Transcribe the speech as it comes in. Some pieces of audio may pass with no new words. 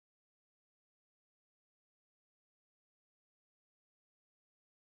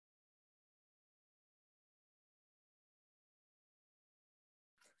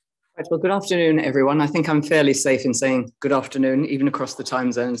Right, well, good afternoon, everyone. I think I'm fairly safe in saying good afternoon, even across the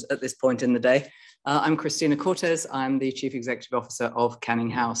time zones at this point in the day. I'm Cristina Cortez. I'm the Chief Executive Officer of Canning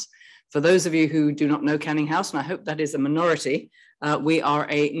House. For those of you who do not know Canning House, and I hope that is a minority, we are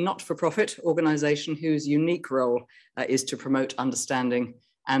a not-for-profit organisation whose unique role is to promote understanding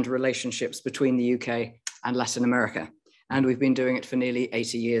and relationships between the UK and Latin America. And we've been doing it for nearly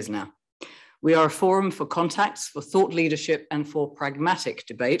 80 years now. We are a forum for contacts, for thought leadership, and for pragmatic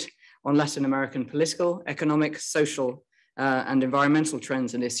debate on Latin American political, economic, social, and environmental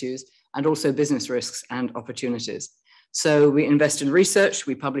trends and issues, and also business risks and opportunities. So we invest in research,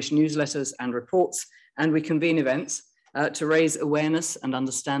 we publish newsletters and reports, and we convene events to raise awareness and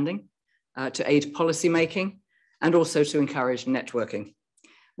understanding, to aid policymaking, and also to encourage networking.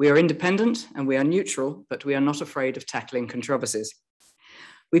 We are independent and we are neutral, but we are not afraid of tackling controversies.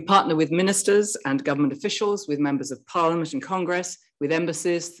 We partner with ministers and government officials, with members of Parliament and Congress, with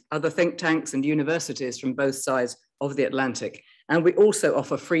embassies, other think tanks and universities from both sides of the Atlantic. And we also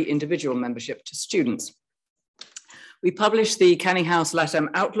offer free individual membership to students. We publish the Canning House LATAM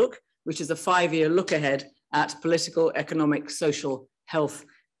Outlook, which is a 5-year look ahead at political, economic, social, health,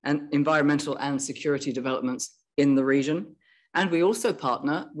 and environmental and security developments in the region. And we also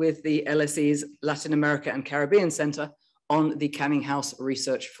partner with the LSE's Latin America and Caribbean Centre on the Canning House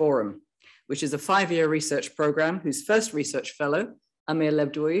Research Forum, which is a 5-year research program whose first research fellow, Amir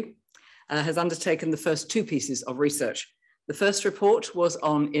Lebdoui, has undertaken the first 2 pieces of research. The first report was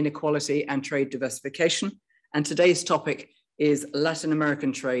on inequality and trade diversification, and today's topic is Latin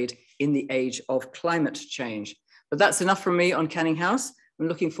American trade in the age of climate change. But that's enough from me on Canning House. I'm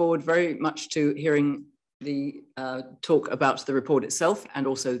looking forward very much to hearing the talk about the report itself and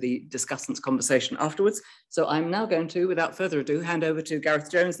also the discussants' conversation afterwards. So I'm now going to, without further ado, hand over to Gareth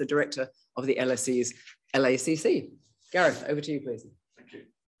Jones, the director of the LSE's LACC. Gareth, over to you, please. Thank you.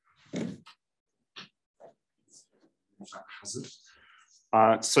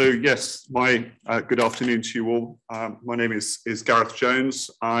 So yes, good afternoon to you all. My name is Gareth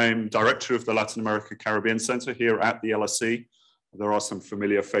Jones. I'm director of the Latin America Caribbean Centre here at the LSE. There are some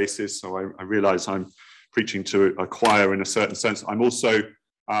familiar faces, so I realise I'm preaching to a choir in a certain sense. I'm also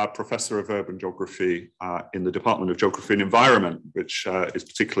Professor of Urban Geography in the Department of Geography and Environment, which is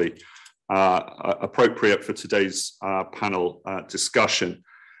particularly appropriate for today's panel discussion.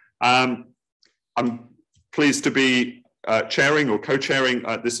 I'm pleased to be chairing or co-chairing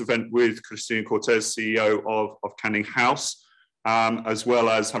this event with Cristina Cortez, CEO of Canning House, as well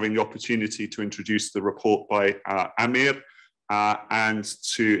as having the opportunity to introduce the report by Amir, and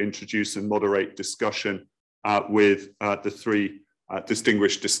to introduce and moderate discussion with the 3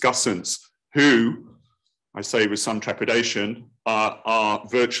 distinguished discussants who, I say with some trepidation, are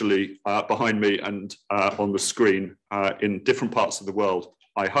virtually behind me and on the screen in different parts of the world,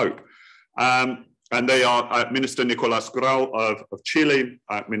 I hope. And they are Minister Nicolás Grau of Chile,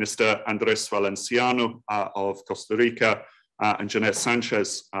 Minister Andrés Valenciano of Costa Rica, and Jeanette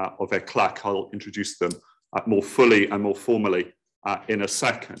Sanchez of ECLAC. I'll introduce them more fully and more formally in a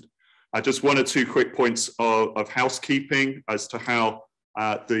second. Just 1 or 2 quick points of housekeeping as to how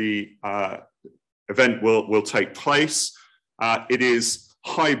the event will take place. It is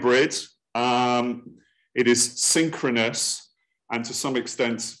hybrid, it is synchronous, and to some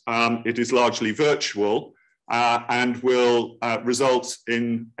extent it is largely virtual, and will result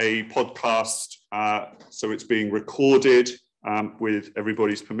in a podcast. So it's being recorded with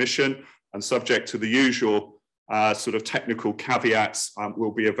everybody's permission, and subject to the usual sort of technical caveats,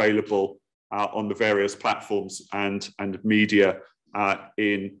 will be available on the various platforms and media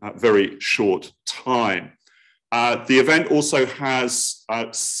in a very short time. The event also has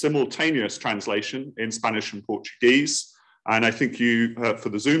simultaneous translation in Spanish and Portuguese, and I think you, for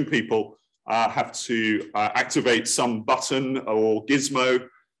the Zoom people, have to activate some button or gizmo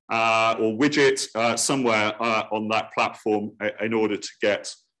or widget somewhere on that platform in order to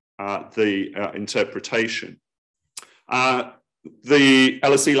get the interpretation. The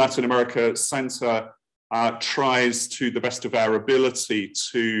LSE Latin America Centre tries to the best of our ability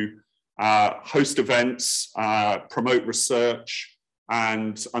to host events, promote research,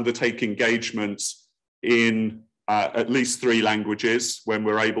 and undertake engagement in at least 3 languages when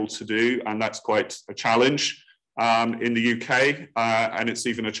we're able to do, and that's quite a challenge in the UK, and it's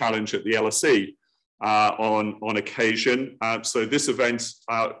even a challenge at the LSE on occasion. So this event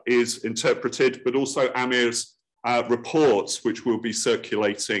is interpreted, but also Amir's reports, which will be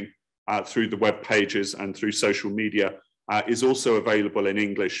circulating through the web pages and through social media, is also available in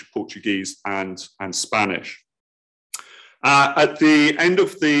English, Portuguese, and Spanish. At the end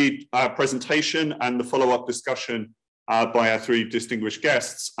of the presentation and the follow-up discussion by our three distinguished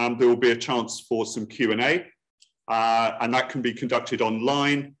guests, there will be a chance for some Q&A, and that can be conducted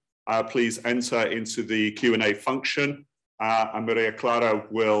online. Please enter into the Q&A function, and Maria Clara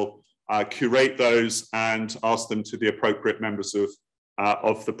will curate those and ask them to the appropriate members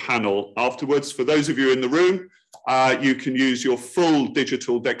of the panel afterwards. For those of you in the room, you can use your full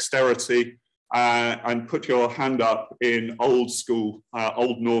digital dexterity and put your hand up in old school,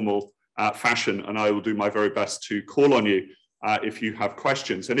 old normal fashion, and I will do my very best to call on you if you have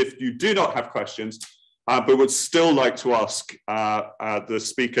questions. And if you do not have questions, but would still like to ask the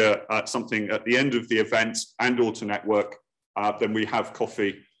speaker something at the end of the event and or to network, then we have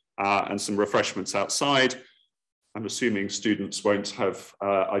coffee and some refreshments outside. I'm assuming students won't have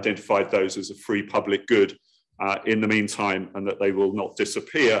identified those as a free public good in the meantime, and that they will not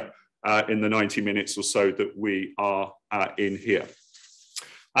disappear in the 90 minutes or so that we are in here.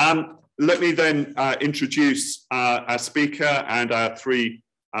 Let me then introduce our speaker and our three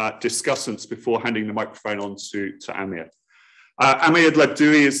discussants before handing the microphone on to Amir. Amir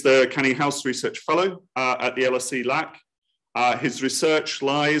Labdoui is the Canning House Research Fellow at the LSE LACC. His research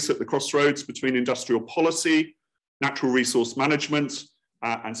lies at the crossroads between industrial policy, natural resource management,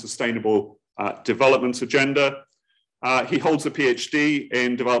 and sustainable development agenda. He holds a PhD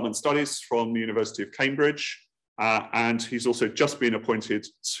in development studies from the University of Cambridge, and he's also just been appointed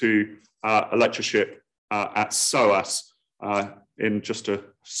to a lectureship at SOAS in just a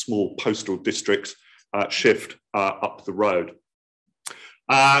small postal district shift up the road.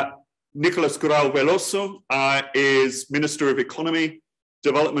 Nicolas Corral Veloso is Minister of Economy,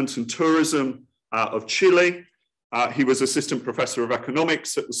 Development and Tourism of Chile. He was Assistant Professor of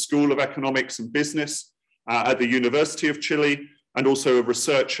Economics at the School of Economics and Business at the University of Chile, and also a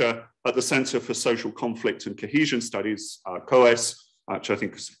researcher at the Center for Social Conflict and Cohesion Studies, COES, which I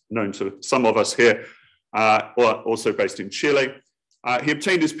think is known to some of us here, also based in Chile. He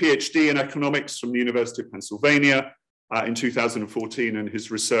obtained his PhD in economics from the University of Pennsylvania in 2014, and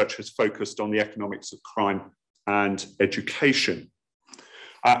his research has focused on the economics of crime and education.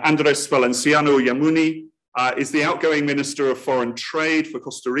 Andres Valenciano Yamuni is the outgoing Minister of Foreign Trade for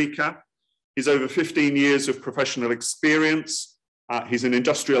Costa Rica. He's over 15 years of professional experience. He's an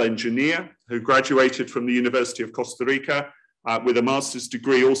industrial engineer who graduated from the University of Costa Rica with a master's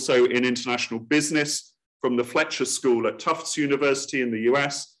degree also in international business from the Fletcher School at Tufts University in the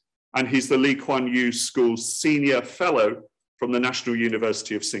US. And he's the Lee Kuan Yew School's Senior Fellow from the National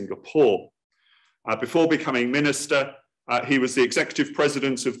University of Singapore. Before becoming minister, he was the executive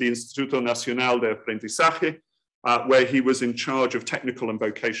president of the Instituto Nacional de Aprendizaje, where he was in charge of technical and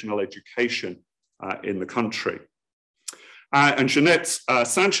vocational education in the country. And Jeanette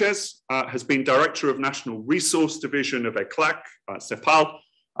Sanchez has been Director of National Resource Division of ECLAC, CEPAL,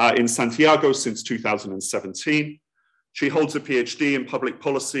 in Santiago since 2017. She holds a PhD in public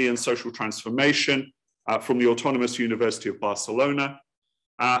policy and social transformation from the Autonomous University of Barcelona,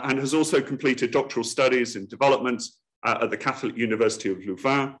 and has also completed doctoral studies in development at the Catholic University of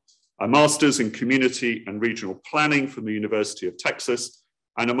Louvain, a master's in community and regional planning from the University of Texas,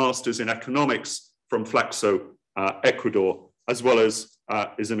 and a master's in economics from Flaxo, Ecuador, as well as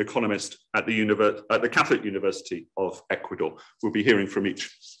is an economist at the Catholic University of Ecuador. We'll be hearing from each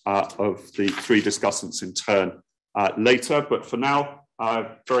of the three discussants in turn later, but for now, I'm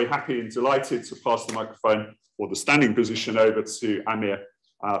very happy and delighted to pass the microphone or the standing position over to Amir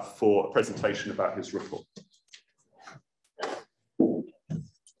for a presentation about his report.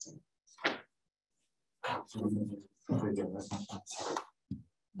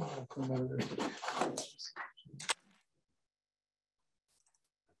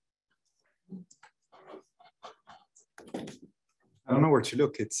 I don't know where to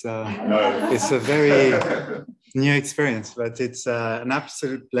look. It's a very new experience, but it's an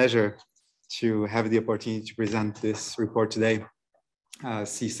absolute pleasure to have the opportunity to present this report today.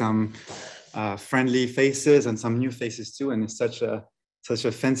 See some friendly faces and some new faces too, and it's such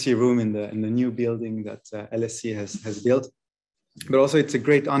a fancy room in the new building that LSE has built. But also, it's a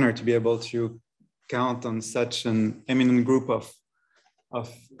great honor to be able to count on such an eminent group of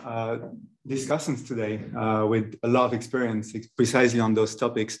discussants today with a lot of experience precisely on those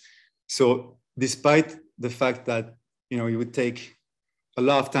topics. So despite the fact that it would take a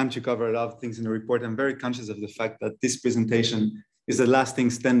lot of time to cover a lot of things in the report, I'm very conscious of the fact that this presentation is the last thing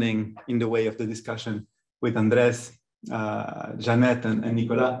standing in the way of the discussion with Andres, Jeanette, and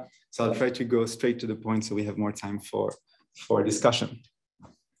Nicolas. So I'll try to go straight to the point so we have more time for discussion.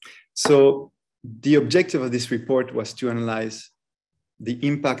 So the objective of this report was to analyze the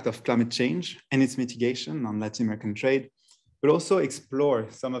impact of climate change and its mitigation on Latin American trade, but also explore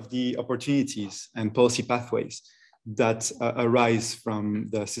some of the opportunities and policy pathways that arise from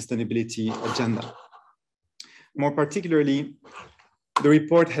the sustainability agenda. More particularly, the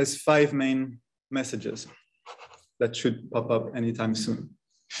report has 5 main messages that should pop up anytime soon.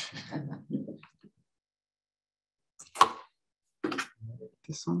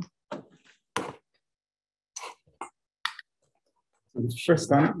 This one.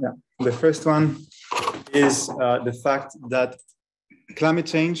 The first one is the fact that climate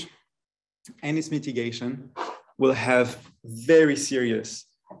change and its mitigation will have very serious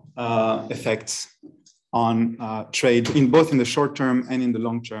effects on trade, both in the short term and in the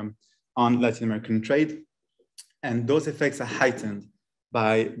long term on Latin American trade. And those effects are heightened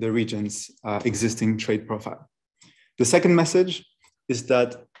by the region's existing trade profile. The second message is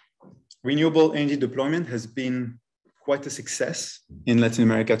that renewable energy deployment has been quite a success in Latin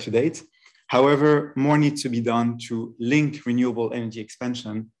America to date. However, more needs to be done to link renewable energy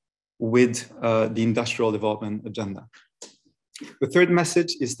expansion with the industrial development agenda. The third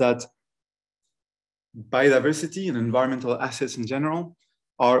message is that biodiversity and environmental assets in general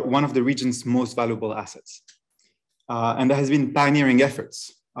are one of the region's most valuable assets. And there has been pioneering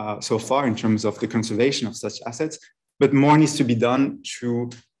efforts so far in terms of the conservation of such assets, but more needs to be done to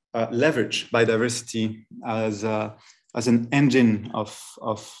leverage biodiversity as an engine of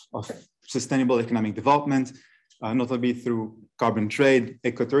sustainable economic development, not only through carbon trade,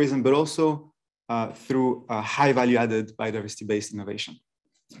 ecotourism, but also through high value added biodiversity-based innovation.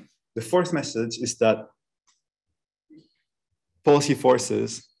 The fourth message is that policy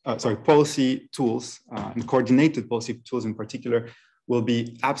tools and coordinated policy tools in particular will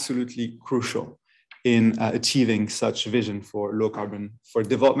be absolutely crucial in achieving such vision for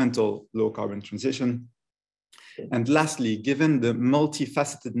developmental low carbon transition. And lastly, given the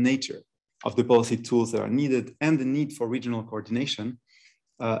multifaceted nature of the policy tools that are needed and the need for regional coordination,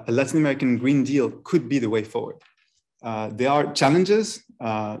 a Latin American Green Deal could be the way forward. There are challenges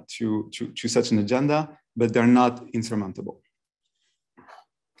to such an agenda, but they're not insurmountable.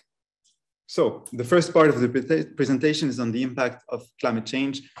 So the first part of the presentation is on the impact of climate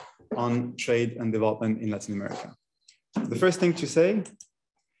change on trade and development in Latin America. The first thing to say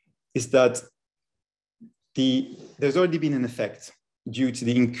is that there's already been an effect due to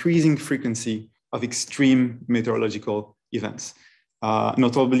the increasing frequency of extreme meteorological events,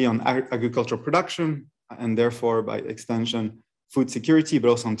 notably on agricultural production and therefore by extension, food security, but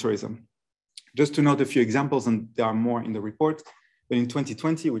also on tourism. Just to note a few examples, and there are more in the report, but in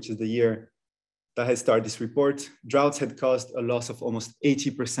 2020, which is the year that has started this report, droughts had caused a loss of almost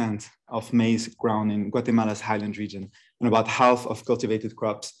 80% of maize ground in Guatemala's highland region, and about half of cultivated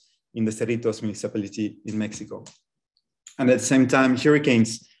crops in the Cerritos municipality in Mexico. And at the same time,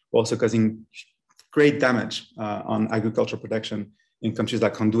 hurricanes were also causing great damage on agricultural production in countries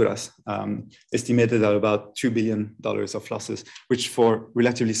like Honduras, estimated at about $2 billion of losses, which for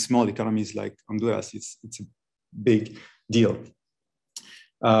relatively small economies like Honduras, it's a big deal.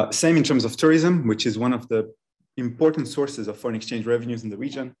 Same in terms of tourism, which is one of the important sources of foreign exchange revenues in the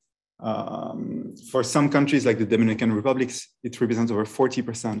region. For some countries like the Dominican Republic, it represents over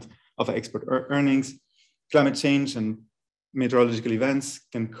 40% of export earnings. Climate change and meteorological events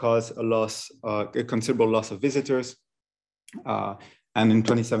can cause a considerable loss of visitors. And in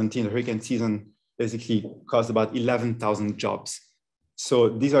 2017, the hurricane season basically caused about 11,000 jobs. So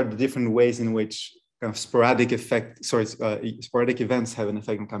these are the different ways in which kind of sporadic events have an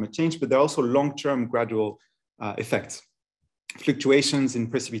effect on climate change, but there are also long-term gradual effects. Fluctuations in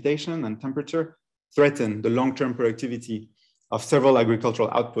precipitation and temperature threaten the long-term productivity of several agricultural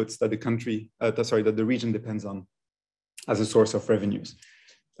outputs that the region depends on as a source of revenues.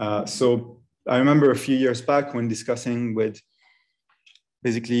 So I remember a few years back when discussing with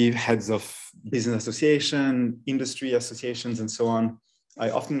basically heads of business association, industry associations, and so on,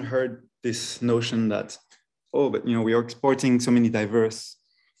 I often heard this notion that, oh, but we are exporting so many diverse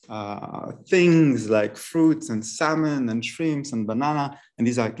things like fruits and salmon and shrimps and banana, and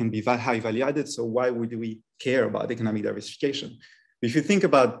these can be high value added, so why would we care about economic diversification? If you think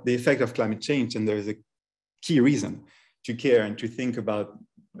about the effect of climate change, and there's a key reason to care and to think about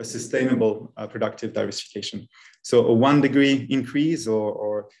a sustainable productive diversification. So a 1 degree increase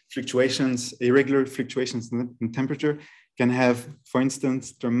or irregular fluctuations in temperature can have, for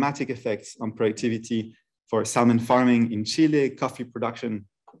instance, dramatic effects on productivity for salmon farming in Chile, coffee production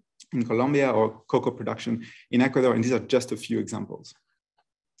in Colombia, or cocoa production in Ecuador. And these are just a few examples.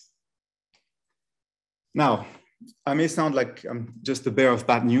 Now, I may sound like I'm just the bearer of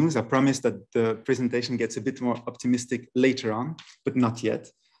bad news. I promise that the presentation gets a bit more optimistic later on, but not yet.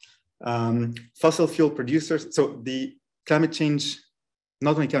 Fossil fuel producers, so the climate change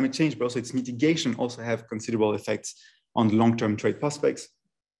not only climate change, but also its mitigation also have considerable effects on long-term trade prospects.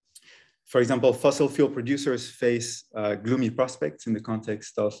 For example, fossil fuel producers face gloomy prospects in the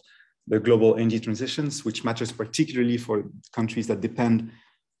context of the global energy transitions, which matters particularly for countries that depend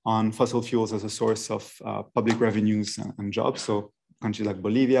on fossil fuels as a source of public revenues and jobs. So countries like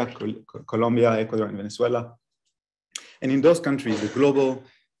Bolivia, Colombia, Ecuador, and Venezuela. And in those countries, the global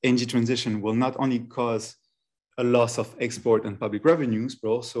energy transition will not only cause a loss of export and public revenues, but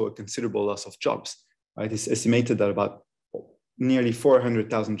also a considerable loss of jobs. Right? It's estimated that about nearly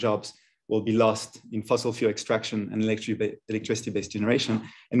 400,000 jobs will be lost in fossil fuel extraction and electricity-based generation.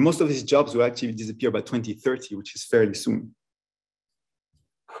 And most of these jobs will actually disappear by 2030, which is fairly soon.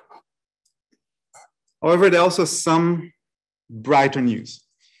 However, there are also some brighter news,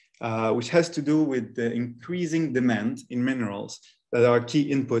 which has to do with the increasing demand in minerals that are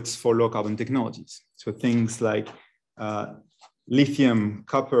key inputs for low carbon technologies. So things like lithium,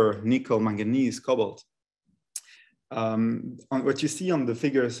 copper, nickel, manganese, cobalt. On what you see on the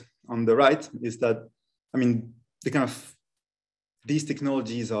figures on the right is that, I mean, these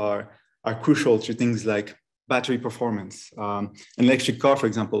technologies are crucial to things like battery performance. An electric car, for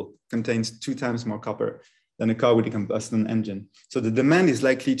example, contains 2 times more copper than a car with a combustion engine. So the demand is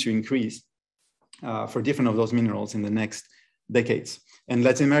likely to increase for different of those minerals in the next decades. And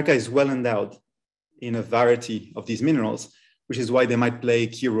Latin America is well endowed in a variety of these minerals, which is why they might play a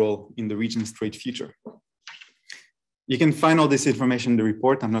key role in the region's trade future. You can find all this information in the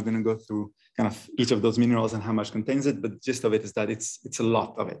report. I'm not going to go through kind of each of those minerals and how much contains it, but the gist of it is that it's a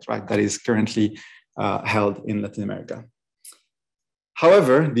lot of it, right? That is currently held in Latin America.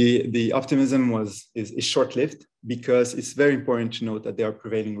 However, the optimism is short-lived because it's very important to note that there are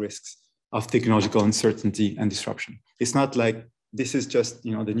prevailing risks of technological uncertainty and disruption. It's not like this is just the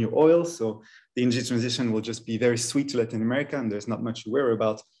new oil, so the energy transition will just be very sweet to Latin America and there's not much to worry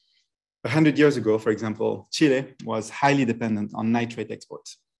about. 100 years ago, for example, Chile was highly dependent on nitrate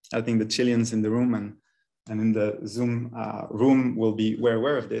exports. I think the Chileans in the room and in the Zoom room will be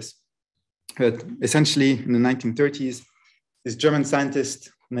aware of this. But essentially, in the 1930s, this German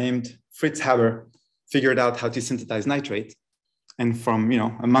scientist named Fritz Haber figured out how to synthesize nitrate. And from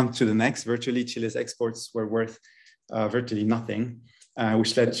a month to the next, virtually Chile's exports were worth virtually nothing,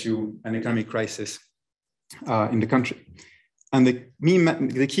 which led to an economic crisis in the country. And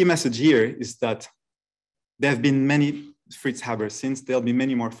the key message here is that there have been many Fritz Habers since, there'll be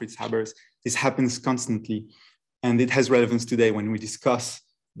many more Fritz Habers. This happens constantly. And it has relevance today when we discuss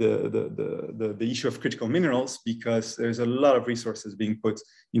the issue of critical minerals, because there's a lot of resources being put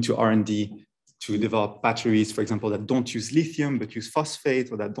into R&D to develop batteries, for example, that don't use lithium, but use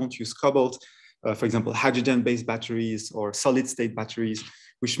phosphate, or that don't use cobalt. For example, hydrogen-based batteries or solid-state batteries,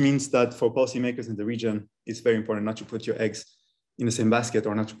 which means that for policymakers in the region, it's very important not to put your eggs in the same basket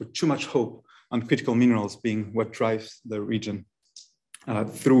or not to put too much hope on critical minerals being what drives the region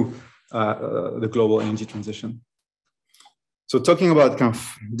through the global energy transition. So talking about kind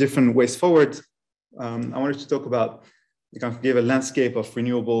of different ways forward, I wanted to talk about, kind of give a landscape of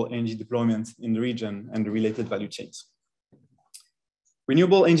renewable energy deployment in the region and the related value chains.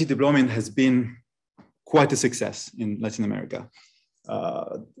 Renewable energy deployment has been quite a success in Latin America.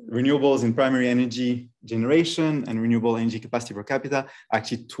 Renewables in primary energy generation and renewable energy capacity per capita are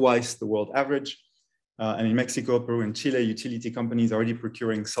actually twice the world average. And in Mexico, Peru, and Chile, utility companies are already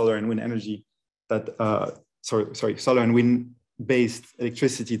procuring solar and wind energy solar and wind-based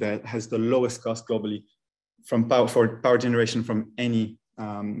electricity that has the lowest cost globally for power generation from any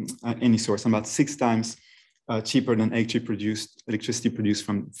source, about 6 times cheaper than electricity produced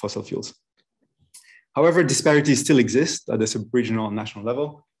from fossil fuels. However, disparities still exist at the sub-regional and national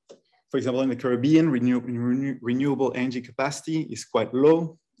level. For example, in the Caribbean, renewable energy capacity is quite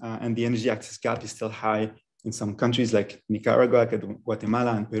low, and the energy access gap is still high in some countries like Nicaragua,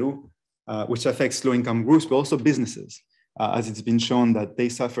 Guatemala, and Peru, which affects low-income groups, but also businesses, as it's been shown that they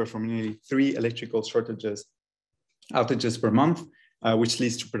suffer from nearly 3 electrical outages per month, which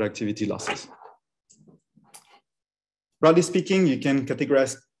leads to productivity losses. Broadly speaking, you can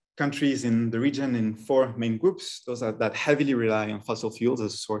categorize countries in the region in 4 main groups. Those are that heavily rely on fossil fuels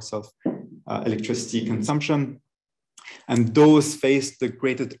as a source of electricity consumption. And those face the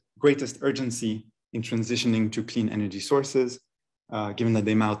greatest urgency in transitioning to clean energy sources, given that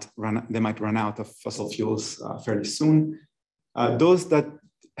they might run out of fossil fuels fairly soon. Those that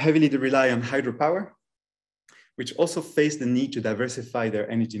heavily rely on hydropower, which also face the need to diversify their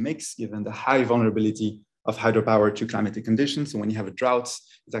energy mix, given the high vulnerability of hydropower to climatic conditions. So when you have a drought,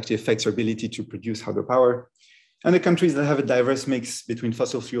 it actually affects your ability to produce hydropower. And the countries that have a diverse mix between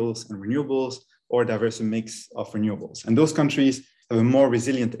fossil fuels and renewables, or a diverse mix of renewables. And those countries have a more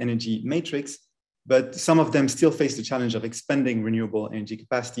resilient energy matrix, but some of them still face the challenge of expanding renewable energy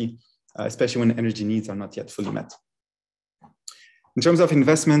capacity, especially when energy needs are not yet fully met. In terms of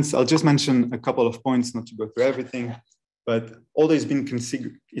investments, I'll just mention a couple of points, not to go through everything, but although it's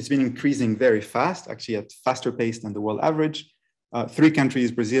been increasing very fast, actually at faster pace than the world average. 3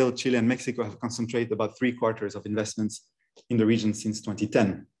 countries, Brazil, Chile, and Mexico, have concentrated about 3/4 of investments in the region since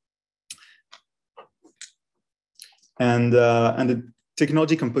 2010. And the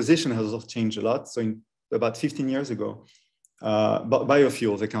technology composition has also changed a lot. So about 15 years ago,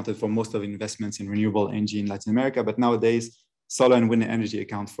 biofuels accounted for most of investments in renewable energy in Latin America, but nowadays, solar and wind energy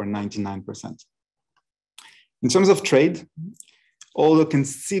account for 99%. In terms of trade, although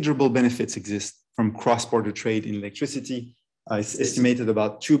considerable benefits exist from cross-border trade in electricity, it's estimated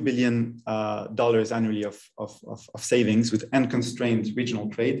about $2 billion annually of savings with unconstrained regional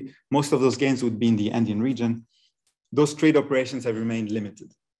trade. Most of those gains would be in the Andean region. Those trade operations have remained limited.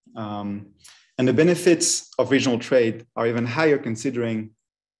 And the benefits of regional trade are even higher, considering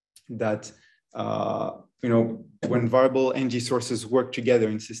that when variable energy sources work together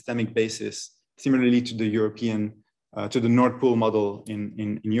in systemic basis, similarly to the to the Nord Pool model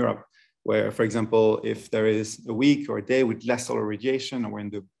in Europe, where, for example, if there is a week or a day with less solar radiation, or when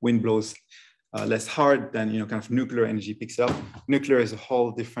the wind blows less hard, then kind of nuclear energy picks up. Nuclear is a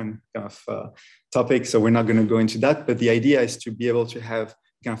whole different kind of topic, so we're not going to go into that. But the idea is to be able to have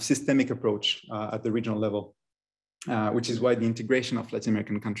kind of systemic approach at the regional level, which is why the integration of Latin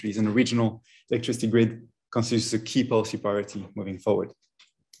American countries in a regional electricity grid constitutes a key policy priority moving forward.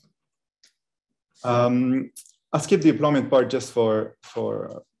 I'll skip the deployment part just for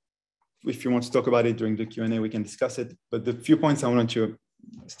if you want to talk about it during the Q&A, we can discuss it. But the few points I wanted to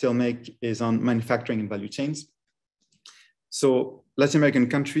still make is on manufacturing and value chains. So Latin American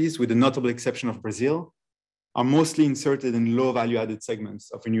countries, with the notable exception of Brazil, are mostly inserted in low value added segments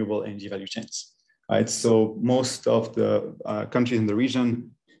of renewable energy value chains. Right? So most of the countries in the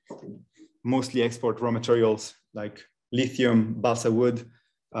region mostly export raw materials like lithium, balsa wood,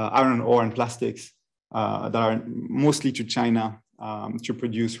 iron ore, and plastics that are mostly to China to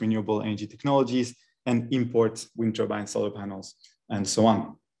produce renewable energy technologies and import wind turbine, solar panels, and so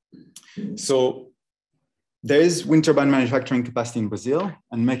on. So there is wind turbine manufacturing capacity in Brazil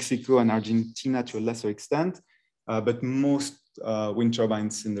and Mexico and Argentina to a lesser extent, but most wind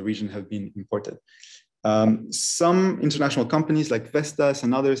turbines in the region have been imported. Some international companies like Vestas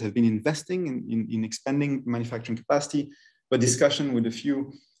and others have been investing in expanding manufacturing capacity, but discussion with a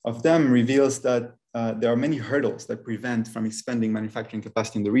few of them reveals that there are many hurdles that prevent from expanding manufacturing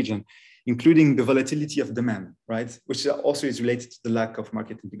capacity in the region, including the volatility of demand, right? Which also is related to the lack of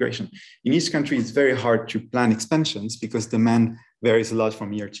market integration. In each country, it's very hard to plan expansions because demand varies a lot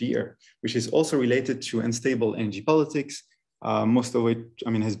from year to year, which is also related to unstable energy politics. Most of it,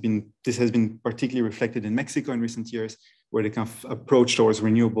 this has been particularly reflected in Mexico in recent years, where the kind of approach towards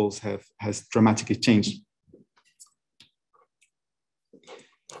renewables has dramatically changed.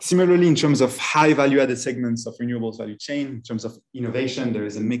 Similarly, in terms of high value-added segments of renewables value chain, in terms of innovation, there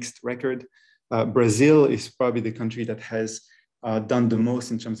is a mixed record. Brazil is probably the country that has done the most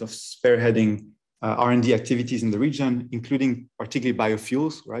in terms of spearheading R&D activities in the region, including particularly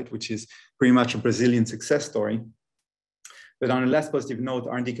biofuels, right, which is pretty much a Brazilian success story. But on a less positive note,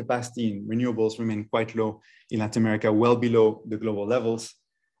 R&D capacity in renewables remain quite low in Latin America, well below the global levels.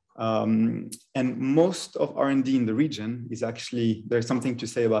 And most of R&D in the region is actually, there's something to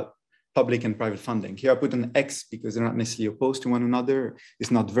say about public and private funding. Here I put an X because they're not necessarily opposed to one another.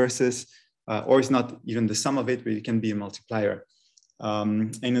 It's not versus, or it's not even the sum of it, but it can be a multiplier.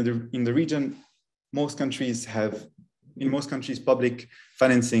 And in the region, in most countries, public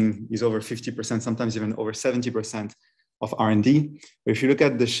financing is over 50%, sometimes even over 70% of R&D. But if you look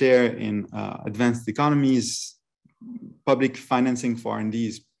at the share in advanced economies, public financing for R&D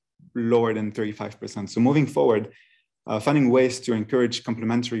is lower than 35%. So moving forward, finding ways to encourage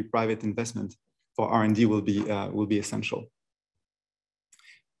complementary private investment for R&D will be essential.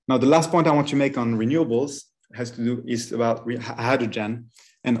 Now, the last point I want to make on renewables is about hydrogen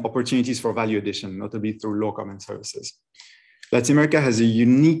and opportunities for value addition, notably through low carbon services. Latin America has a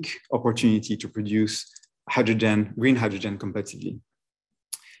unique opportunity to produce green hydrogen competitively.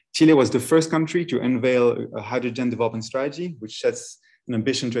 Chile was the first country to unveil a hydrogen development strategy, which sets an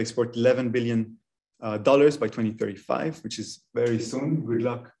ambition to export $11 billion by 2035, which is very soon. Good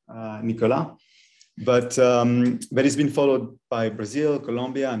luck, Nicolas. But it's been followed by Brazil,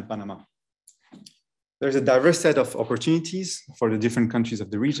 Colombia, and Panama. There's a diverse set of opportunities for the different countries of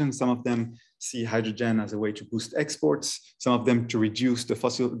the region. Some of them see hydrogen as a way to boost exports. Some of them to reduce the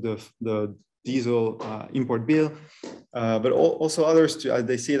diesel import bill, but also others,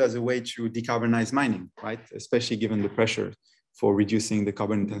 they see it as a way to decarbonize mining, right? Especially given the pressure for reducing the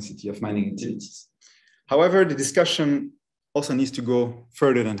carbon intensity of mining activities. However, the discussion also needs to go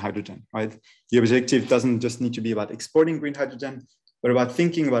further than hydrogen, right? The objective doesn't just need to be about exporting green hydrogen, but about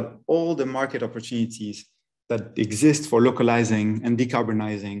thinking about all the market opportunities that exist for localizing and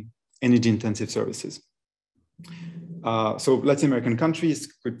decarbonizing energy-intensive services. So Latin American countries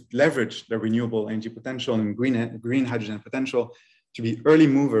could leverage their renewable energy potential and green hydrogen potential to be early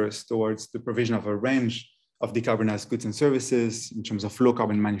movers towards the provision of a range of decarbonized goods and services in terms of low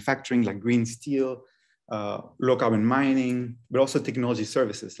carbon manufacturing, like green steel, low carbon mining, but also technology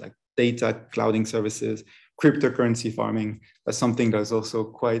services like data, clouding services, cryptocurrency farming. That's something that's also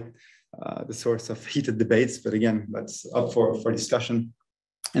quite the source of heated debates, but again, that's up for discussion.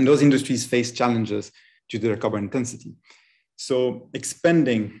 And those industries face challenges due to their carbon intensity. So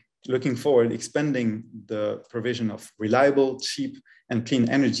looking forward, expanding the provision of reliable, cheap, and clean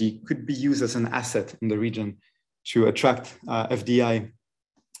energy could be used as an asset in the region to attract FDI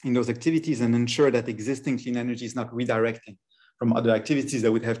in those activities and ensure that existing clean energy is not redirecting from other activities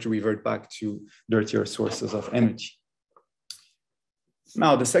that would have to revert back to dirtier sources of energy.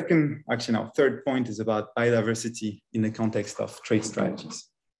 Now, third point is about biodiversity in the context of trade strategies.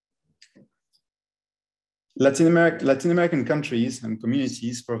 Latin American countries and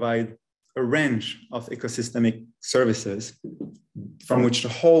communities provide a range of ecosystemic services from which the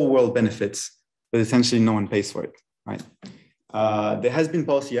whole world benefits, but essentially no one pays for it, right? There has been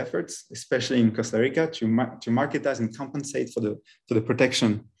policy efforts, especially in Costa Rica, to marketize and compensate for the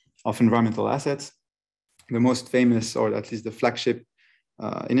protection of environmental assets. The most famous, or at least the flagship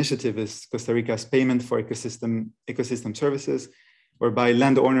initiative, is Costa Rica's payment for ecosystem services, whereby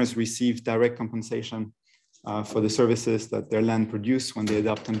landowners receive direct compensation for the services that their land produce when they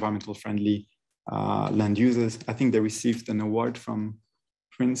adopt environmental friendly land uses. I think they received an award from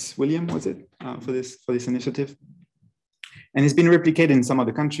Prince William, was it, for this initiative? And it's been replicated in some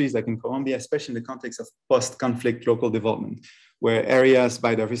other countries, like in Colombia, especially in the context of post-conflict local development, where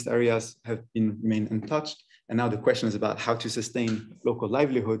biodiverse areas have remained untouched. And now the question is about how to sustain local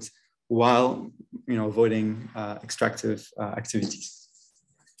livelihoods while avoiding extractive activities.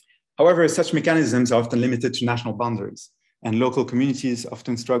 However, such mechanisms are often limited to national boundaries, and local communities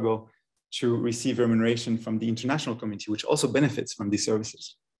often struggle to receive remuneration from the international community, which also benefits from these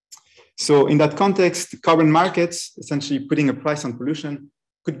services. So in that context, carbon markets, essentially putting a price on pollution,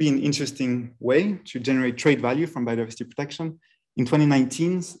 could be an interesting way to generate trade value from biodiversity protection. In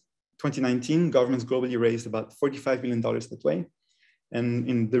 2019, governments globally raised about $45 billion that way. And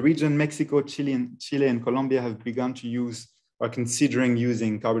in the region, Mexico, Chile, and Colombia have begun to use or considering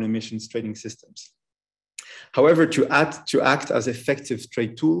using carbon emissions trading systems. However, to act as effective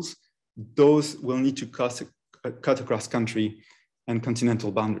trade tools, those will need to cut across country and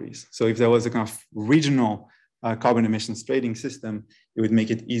continental boundaries. So if there was a kind of regional carbon emissions trading system, it would make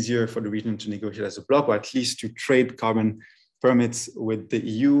it easier for the region to negotiate as a bloc, or at least to trade carbon permits with the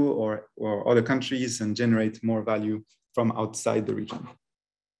EU or other countries and generate more value from outside the region.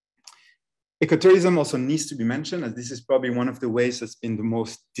 Ecotourism also needs to be mentioned, as this is probably one of the ways that's been the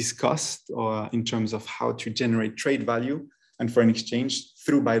most discussed in terms of how to generate trade value and foreign exchange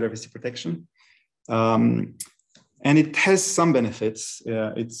through biodiversity protection. And it has some benefits.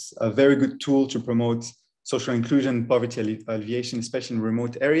 It's a very good tool to promote social inclusion and poverty alleviation, especially in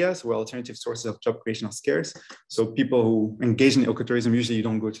remote areas where alternative sources of job creation are scarce. So people who engage in ecotourism, usually you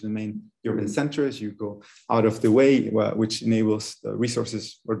don't go to the main urban centers, you go out of the way, which enables the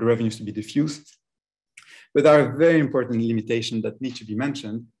resources or the revenues to be diffused. But there are very important limitations that need to be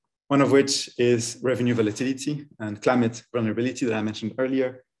mentioned, one of which is revenue volatility and climate vulnerability that I mentioned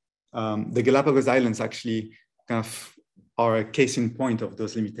earlier. The Galapagos Islands actually kind of are a case in point of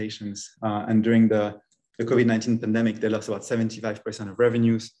those limitations. And during the COVID-19 pandemic, they lost about 75% of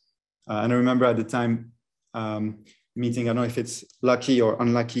revenues. And I remember at the time meeting, I don't know if it's lucky or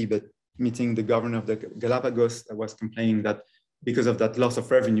unlucky, but meeting the governor of the Galapagos that was complaining that because of that loss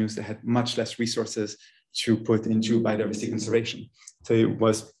of revenues, they had much less resources to put into biodiversity conservation. So it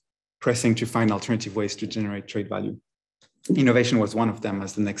was pressing to find alternative ways to generate trade value. Innovation was one of them,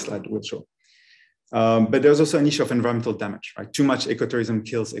 as the next slide will show. But there's also an issue of environmental damage, right? Too much ecotourism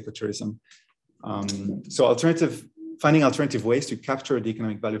kills ecotourism. So finding alternative ways to capture the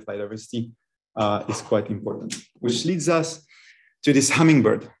economic value of biodiversity is quite important, which leads us to this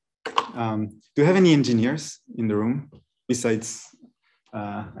hummingbird. Do you have any engineers in the room besides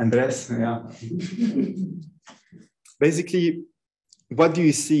Andres? Yeah. Basically, what do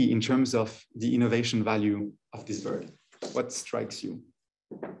you see in terms of the innovation value of this bird? What strikes you?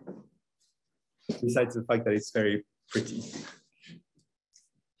 besides the fact that it's very pretty.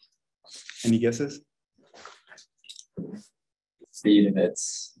 Any guesses? Speed of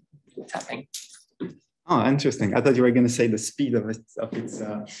its tapping. Oh, interesting. I thought you were going to say the speed of its.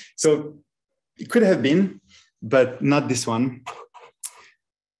 So it could have been, but not this one.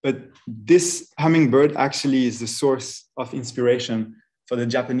 But this hummingbird actually is the source of inspiration for the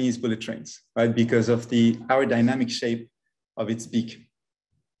Japanese bullet trains, right? Because of the aerodynamic shape of its beak.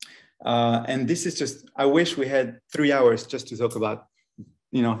 And this is just, I wish we had 3 hours just to talk about,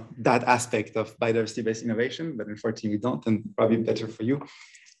 that aspect of biodiversity-based innovation, but unfortunately we don't, and probably better for you.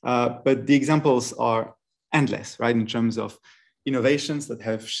 But the examples are endless, right? In terms of innovations that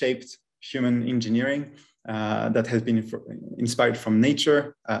have shaped human engineering, that has been inspired from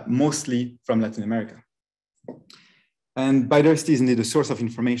nature, mostly from Latin America. And biodiversity is indeed a source of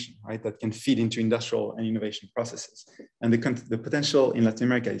information, right, that can feed into industrial and innovation processes. And the potential in Latin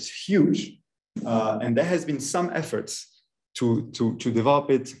America is huge. And there has been some efforts to develop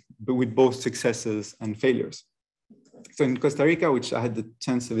it, but with both successes and failures. So in Costa Rica, which I had the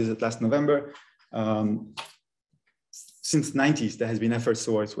chance to visit last November, since the 90s, there has been efforts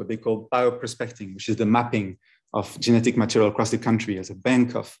towards what they call bioprospecting, which is the mapping of genetic material across the country as a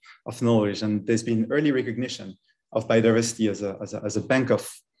bank of knowledge. And there's been early recognition of biodiversity as a bank of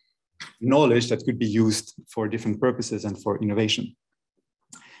knowledge that could be used for different purposes and for innovation.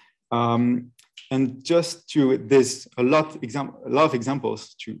 And there's a lot of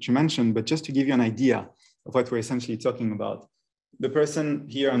examples to mention, but just to give you an idea of what we're essentially talking about. The person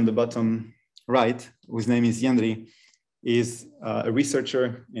here on the bottom right, whose name is Yandri, is a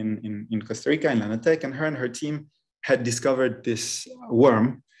researcher in Costa Rica, in Lanatec, and her team had discovered this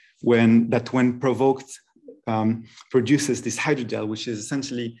worm that when provoked produces this hydrogel, which is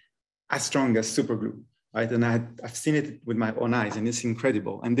essentially as strong as superglue, right? And I've seen it with my own eyes, and it's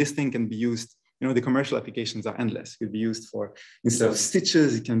incredible. And this thing can be used, the commercial applications are endless. It could be used for, instead of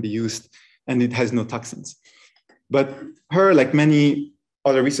stitches, it can be used, and it has no toxins. But her, like many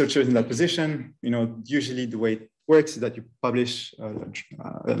other researchers in that position, usually the way it works is that you publish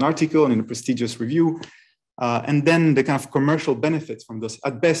an article in a prestigious review, and then the kind of commercial benefits from those,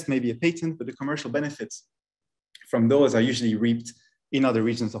 at best maybe a patent, but the commercial benefits from those are usually reaped in other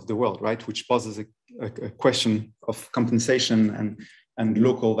regions of the world, right? Which poses a question of compensation and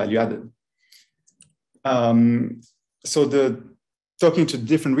local value added. So talking to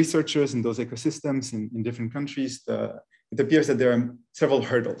different researchers in those ecosystems in different countries, it appears that there are several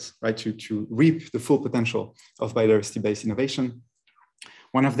hurdles, right, to reap the full potential of biodiversity-based innovation.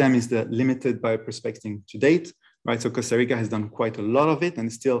 One of them is the limited bioprospecting to date, right? So Costa Rica has done quite a lot of it and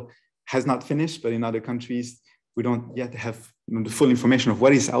still has not finished, but in other countries, we don't yet have the full information of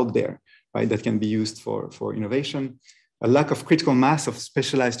what is out there, right, that can be used for innovation. A lack of critical mass of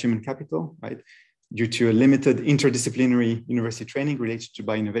specialized human capital, right, due to a limited interdisciplinary university training related to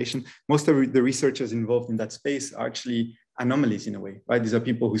bioinnovation. Most of the researchers involved in that space are actually anomalies in a way, right? These are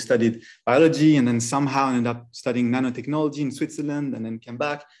people who studied biology and then somehow ended up studying nanotechnology in Switzerland and then came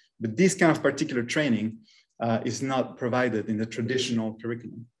back. But this kind of particular training is not provided in the traditional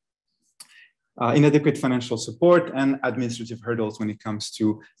curriculum. Inadequate financial support and administrative hurdles when it comes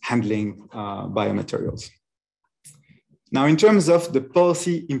to handling biomaterials. Now, in terms of the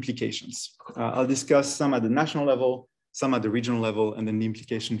policy implications, I'll discuss some at the national level, some at the regional level, and then the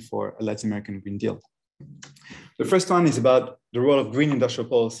implication for a Latin American Green Deal. The first one is about the role of green industrial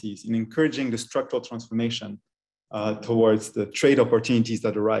policies in encouraging the structural transformation towards the trade opportunities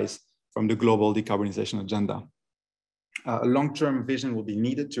that arise from the global decarbonization agenda. A long-term vision will be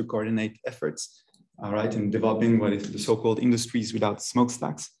needed to coordinate efforts, right, in developing what is the so-called industries without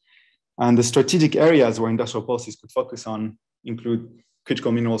smokestacks. And the strategic areas where industrial policies could focus on include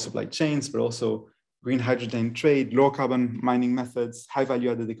critical mineral supply chains, but also green hydrogen trade, low carbon mining methods, high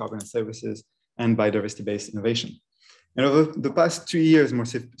value added decarbonized services, and biodiversity-based innovation. And over the past 2 years, more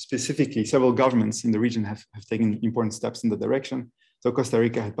specifically, several governments in the region have taken important steps in the direction. So Costa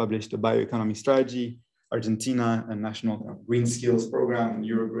Rica had published a bioeconomy strategy, Argentina, a national green skills program, and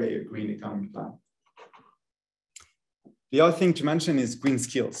Uruguay, a green economy plan. The other thing to mention is green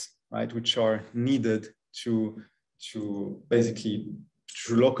skills, right, which are needed to basically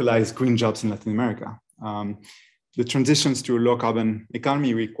localize green jobs in Latin America. The transitions to a low carbon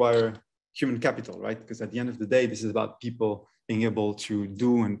economy require human capital, right? Because at the end of the day, this is about people being able to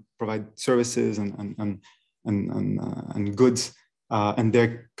do and provide services and goods, and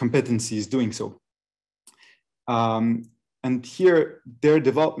their competencies doing so. And here, their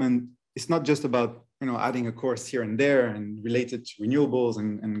development is not just about adding a course here and there and related to renewables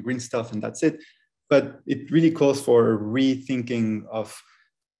and green stuff, and that's it. But it really calls for a rethinking of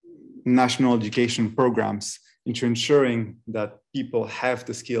national education programs into ensuring that people have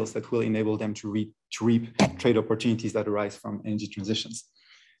the skills that will enable them to reap trade opportunities that arise from energy transitions.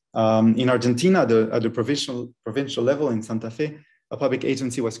 In Argentina, at the provincial level in Santa Fe, a public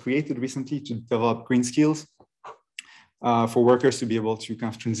agency was created recently to develop green skills for workers to be able to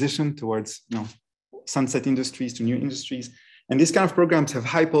kind of transition towards sunset industries to new industries. And these kind of programs have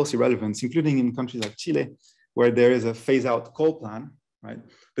high policy relevance, including in countries like Chile, where there is a phase-out coal plan, right?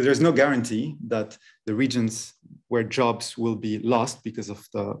 But there's no guarantee that the regions where jobs will be lost because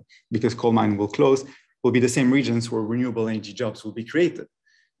coal mine will close will be the same regions where renewable energy jobs will be created.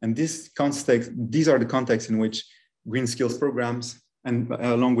 And these are the contexts in which green skills programs and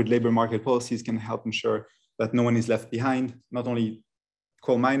along with labor market policies can help ensure that no one is left behind, not only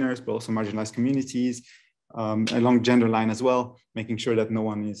coal miners, but also marginalized communities, along gender line as well, making sure that no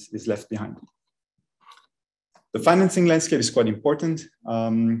one is left behind. The financing landscape is quite important.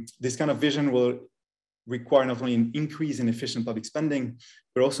 This kind of vision will require not only an increase in efficient public spending,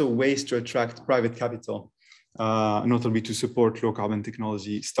 but also ways to attract private capital, notably to support low carbon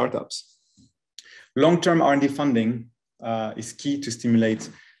technology startups. Long-term R&D funding is key to stimulate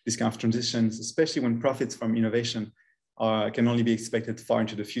these kind of transitions, especially when profits from innovation can only be expected far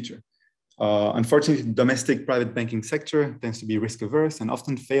into the future. Unfortunately, the domestic private banking sector tends to be risk averse and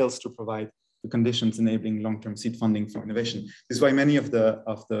often fails to provide the conditions enabling long-term seed funding for innovation. This is why many of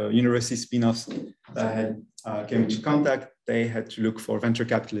the university spin-offs that came into contact, they had to look for venture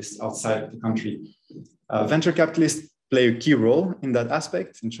capitalists outside of the country. Venture capitalists play a key role in that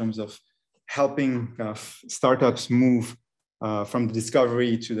aspect in terms of helping startups move from the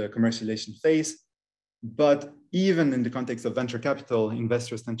discovery to the commercialization phase. But even in the context of venture capital,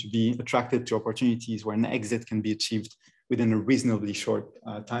 investors tend to be attracted to opportunities where an exit can be achieved within a reasonably short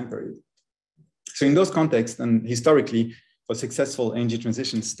time period. So in those contexts, and historically, for successful energy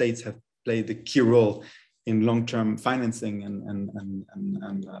transition, states have played a key role in long-term financing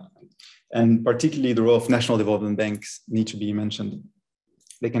and particularly the role of national development banks need to be mentioned.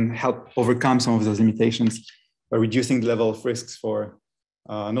 They can help overcome some of those limitations by reducing the level of risks for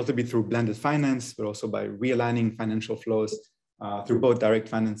notably through blended finance, but also by realigning financial flows through both direct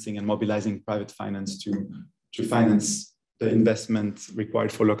financing and mobilizing private finance to finance the investment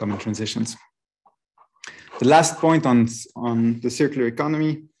required for low carbon transitions. The last point on the circular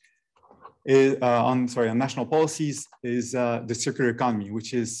economy is on national policies is the circular economy,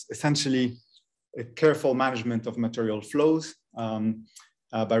 which is essentially a careful management of material flows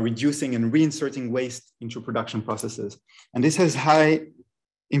by reducing and reinserting waste into production processes. And this has high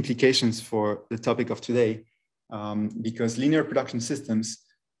implications for the topic of today because linear production systems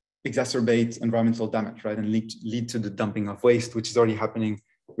exacerbate environmental damage, right, and lead to the dumping of waste, which is already happening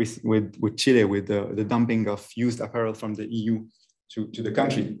with Chile, with the dumping of used apparel from the EU to the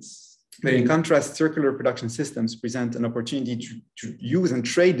country. But in contrast, circular production systems present an opportunity to use and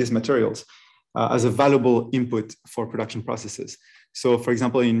trade these materials as a valuable input for production processes. So for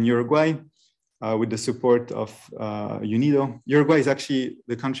example, in Uruguay, with the support of UNIDO, Uruguay is actually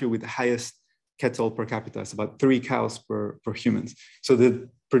the country with the highest cattle per capita. It's about 3 cows per humans. So they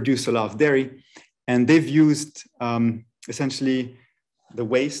produce a lot of dairy, and they've used essentially the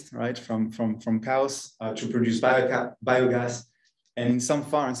waste, right, from cows to produce biogas. And in some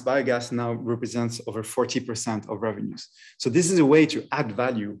farms, biogas now represents over 40% of revenues. So this is a way to add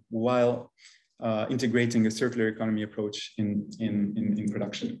value while integrating a circular economy approach in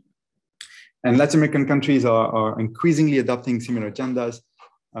production. And Latin American countries are increasingly adopting similar agendas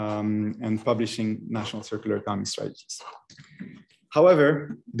and publishing national circular economy strategies.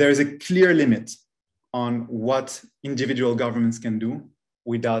 However, there is a clear limit on what individual governments can do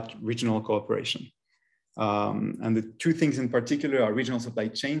without regional cooperation. And the two things in particular are regional supply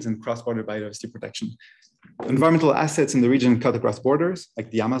chains and cross-border biodiversity protection. Environmental assets in the region cut across borders, like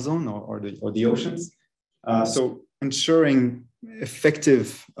the Amazon or the oceans. So ensuring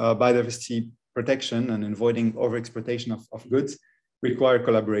effective biodiversity protection and avoiding overexploitation of goods require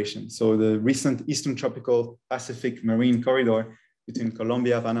collaboration. So the recent Eastern Tropical Pacific Marine Corridor between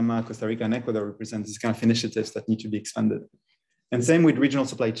Colombia, Panama, Costa Rica, and Ecuador represents these kind of initiatives that need to be expanded. And same with regional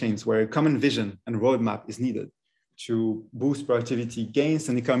supply chains, where a common vision and roadmap is needed to boost productivity gains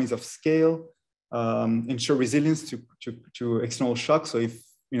and economies of scale, ensure resilience to external shocks. So if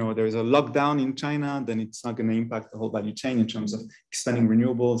there's a lockdown in China, then it's not going to impact the whole value chain in terms of expanding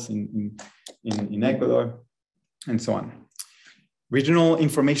renewables in Ecuador, and so on. Regional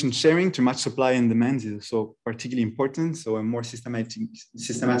information sharing to match supply and demand is also particularly important. So a more systematic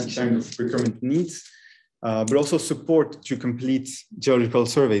sharing of procurement needs but also support to complete geological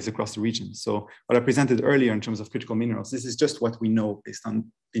surveys across the region. So what I presented earlier in terms of critical minerals, this is just what we know based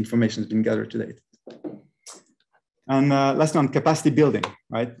on the information that's been gathered to date. And lastly, on capacity building,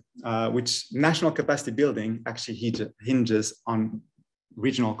 right? Which national capacity building actually hinges on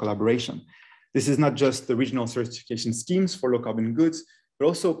regional collaboration. This is not just the regional certification schemes for low carbon goods, but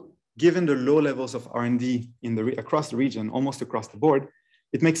also given the low levels of R&D across the region, almost across the board,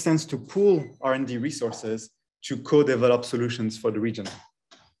 it makes sense to pool R&D resources to co-develop solutions for the region,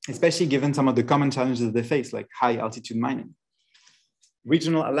 especially given some of the common challenges that they face, like high altitude mining.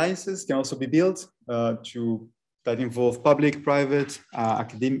 Regional alliances can also be built that involve public, private,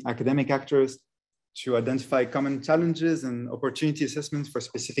 academic actors to identify common challenges and opportunity assessments for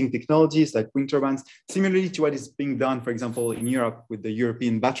specific technologies like wind turbines, similarly to what is being done, for example, in Europe with the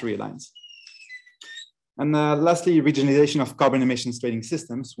European Battery Alliance. And lastly, regionalization of carbon emissions trading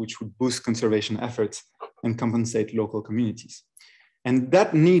systems, which would boost conservation efforts and compensate local communities. And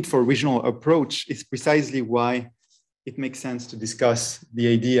that need for regional approach is precisely why it makes sense to discuss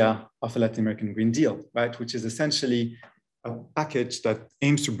the idea of a Latin American Green Deal, right? Which is essentially a package that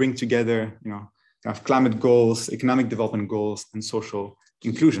aims to bring together, kind of climate goals, economic development goals, and social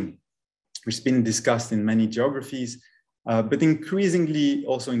inclusion, which has been discussed in many geographies, but increasingly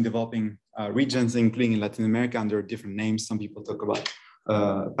also in developing regions, including in Latin America under different names. Some people talk about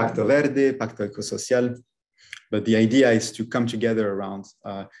Pacto Verde, Pacto Ecosocial, but the idea is to come together around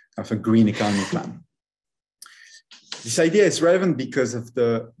a green economy plan. This idea is relevant because of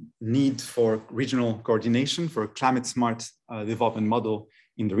the need for regional coordination for a climate-smart development model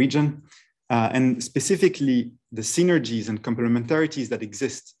in the region, and specifically the synergies and complementarities that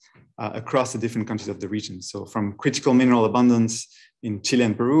exist across the different countries of the region. So from critical mineral abundance in Chile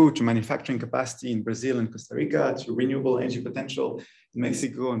and Peru, to manufacturing capacity in Brazil and Costa Rica, to renewable energy potential in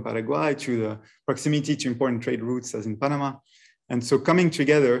Mexico and Paraguay, to the proximity to important trade routes as in Panama. And so coming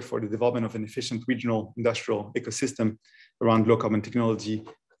together for the development of an efficient regional industrial ecosystem around low carbon technology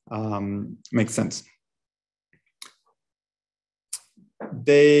makes sense.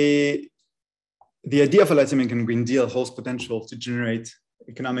 The idea of a Latin American Green Deal holds potential to generate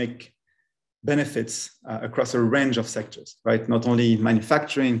economic benefits across a range of sectors, right? Not only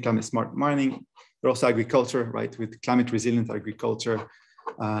manufacturing, climate smart mining, but also agriculture, right? With climate resilient agriculture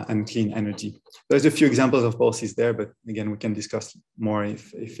and clean energy. There's a few examples of policies there, but again, we can discuss more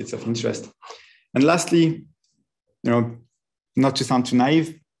if it's of interest. And lastly, not to sound too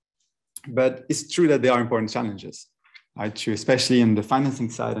naive, but it's true that there are important challenges, right? Especially in the financing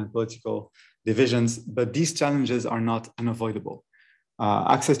side and political divisions, but these challenges are not unavoidable.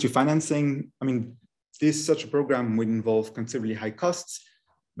 Access to financing, such a program would involve considerably high costs,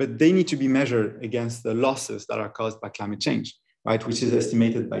 but they need to be measured against the losses that are caused by climate change, right? Which is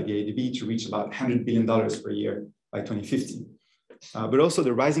estimated by the ADB to reach about $100 billion per year by 2050. But also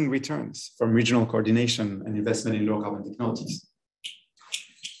the rising returns from regional coordination and investment in low carbon technologies.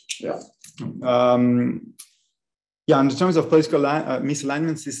 In terms of political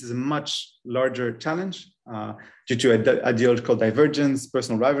misalignments, this is a much larger challenge due to ideological divergence,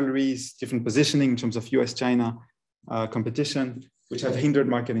 personal rivalries, different positioning in terms of US-China competition, which have hindered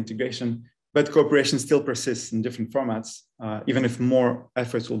market integration. But cooperation still persists in different formats, even if more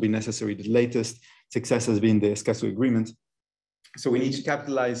efforts will be necessary. The latest success has been the Escazú Agreement. So we need to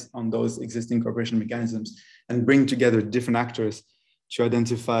capitalize on those existing cooperation mechanisms and bring together different actors to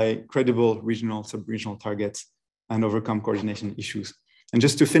identify credible regional, sub-regional targets and overcome coordination issues. And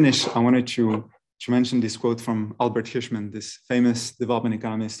just to finish, I wanted to mention this quote from Albert Hirschman, this famous development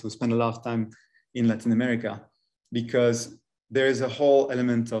economist who spent a lot of time in Latin America, because there is a whole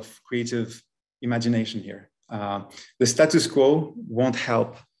element of creative imagination here. The status quo won't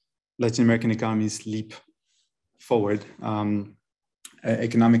help Latin American economies leap forward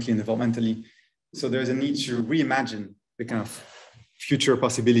economically and developmentally. So there's a need to reimagine the kind of future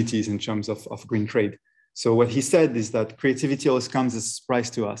possibilities in terms of green trade. So what he said is that creativity always comes as a surprise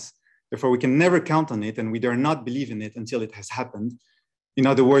to us. Therefore, we can never count on it, and we dare not believe in it until it has happened. In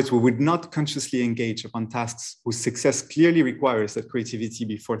other words, we would not consciously engage upon tasks whose success clearly requires that creativity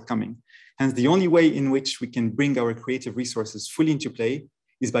be forthcoming. Hence, the only way in which we can bring our creative resources fully into play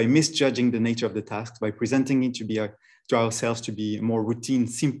is by misjudging the nature of the task, by presenting it to ourselves to be more routine,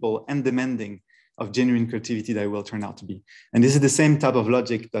 simple, and demanding of genuine creativity that it will turn out to be. And this is the same type of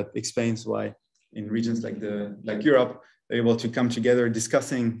logic that explains why in regions like Europe, they're able to come together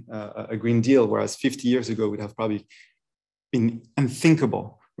discussing a Green Deal, whereas 50 years ago would have probably been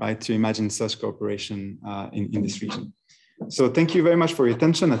unthinkable, right, to imagine such cooperation in this region. So thank you very much for your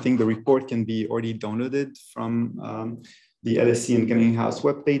attention. I think the report can be already downloaded from the LSE and Canning House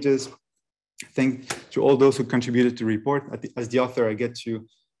web pages. Thank to all those who contributed to the report. As the author, I get to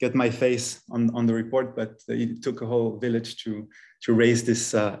get my face on the report, but it took a whole village to raise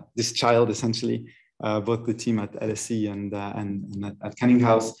this child, essentially. Both the team at LSE and at Canning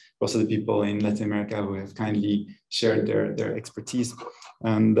House, also the people in Latin America who have kindly shared their expertise.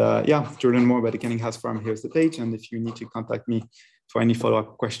 And yeah, to learn more about the Canning House Forum, here's the page. And if you need to contact me for any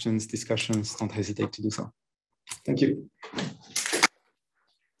follow-up questions, discussions, don't hesitate to do so. Thank you.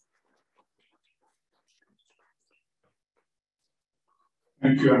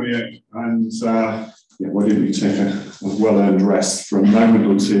 Thank you, Amir. And yeah, why didn't we take a well-earned rest for a moment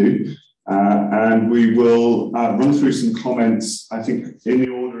or two? And we will run through some comments, I think, in the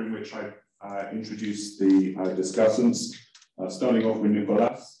order in which I introduced the discussants, starting off with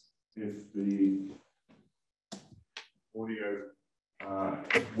Nicolas, if the audio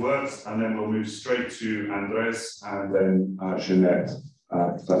works, and then we'll move straight to Andres and then Jeanette,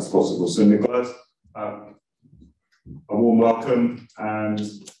 if that's possible. So Nicolas, a warm welcome and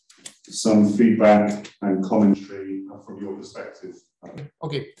some feedback and commentary from your perspective.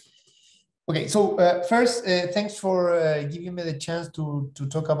 Okay, so first, thanks for giving me the chance to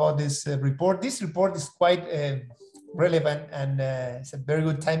talk about this report. This report is quite relevant, and it's a very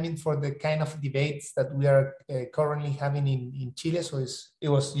good timing for the kind of debates that we are currently having in Chile. So it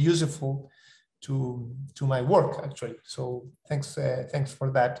was useful to my work, actually. So thanks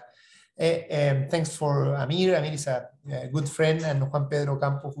for that. Thanks for Amir. Amir is a good friend, and Juan Pedro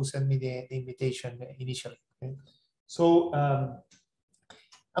Campo, who sent me the invitation initially. Okay? So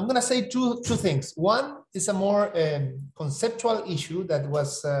I'm going to say two things. One is a more conceptual issue that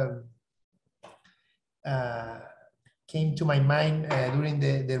was came to my mind during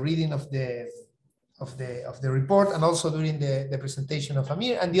the reading of the report, and also during the presentation of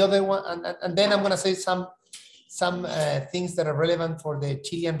Amir. And the other one, and then I'm going to say some things that are relevant for the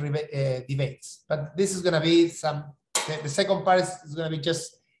Chilean debates. But this is going to be the second part is going to be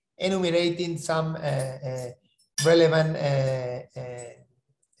just enumerating some relevant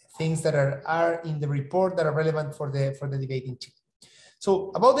things that are in the report that are relevant for the debate in Chile.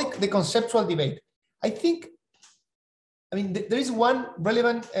 So about the conceptual debate, I mean, there is one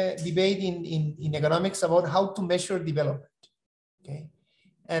relevant debate in economics about how to measure development. Okay.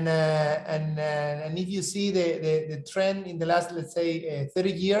 And if you see the trend in the last, let's say,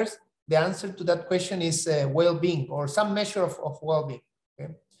 30 years, the answer to that question is well-being, or some measure of well-being.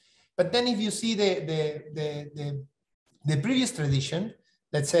 Okay? But then if you see the previous tradition,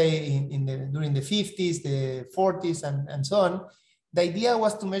 let's say during the 50s, the 40s, and so on, the idea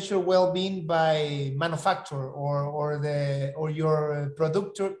was to measure well-being by manufacture or your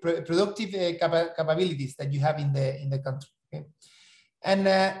productive capabilities that you have in the country. Okay? And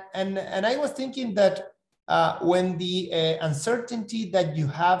I was thinking that when the uncertainty that you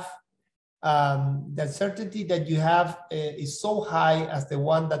have, is so high as the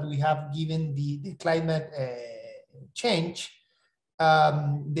one that we have given the climate change,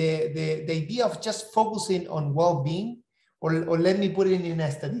 the idea of just focusing on well-being, or let me put it in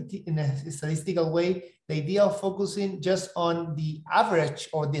a statistical way, the idea of focusing just on the average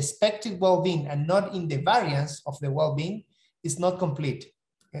or the expected well-being and not in the variance of the well-being is not complete.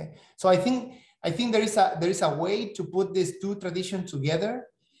 Okay, so I think there is a way to put these two traditions together,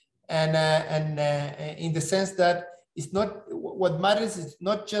 and in the sense that it's not what matters is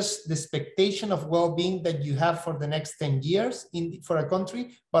not just the expectation of well-being that you have for the next 10 years for a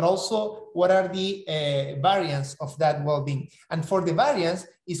country, but also what are the variants of that well-being. And for the variance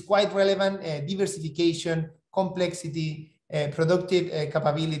is quite relevant diversification, complexity, productive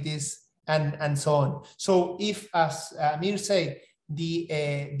capabilities, and so on. So if, as Amir said,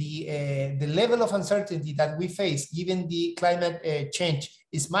 the level of uncertainty that we face given the climate change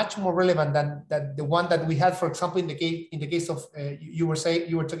is much more relevant than the one that we had, for example, in the case of you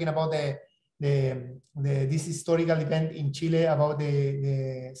were talking about this historical event in Chile about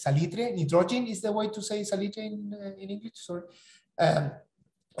the salitre. Nitrogen is the way to say salitre in English. Sorry.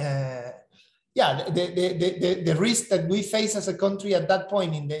 Yeah, the risk that we face as a country at that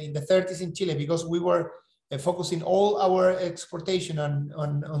point in the 30s in Chile, because we were focusing all our exportation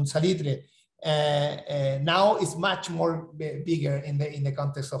on salitre, now is much more bigger in the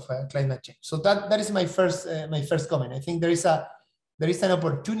context of climate change. So that is my first comment. I think there is an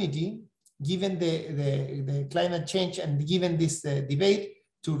opportunity, given the climate change and given this debate,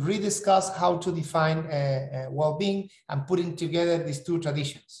 to rediscuss how to define well-being and putting together these two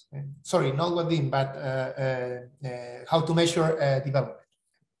traditions. Sorry, not well-being, but how to measure development.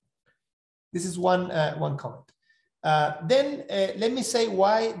 This is one comment. Then let me say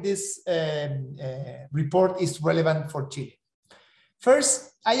why this report is relevant for Chile.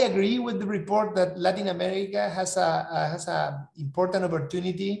 First, I agree with the report that Latin America has a important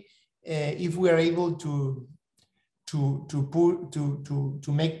opportunity if we are able to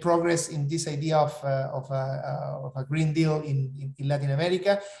make progress in this idea of a Green Deal in Latin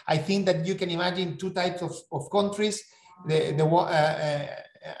America. I think that you can imagine two types of countries. The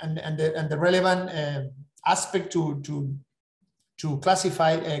relevant aspect to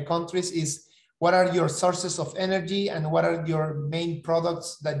classify countries is what are your sources of energy and what are your main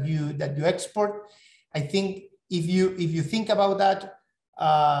products that you export. I think if you think about that,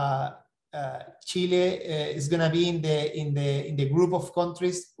 Chile is going to be in the group of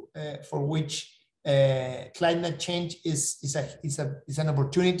countries for which climate change is an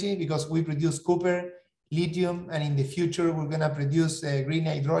opportunity, because we produce copper, lithium, and in the future we're going to produce green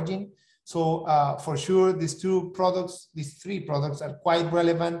hydrogen. So for sure, these three products are quite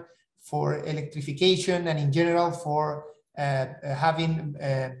relevant for electrification and in general for having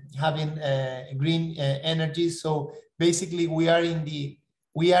green energy. So basically, we are in the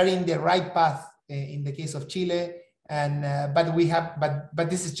right path in the case of Chile, and but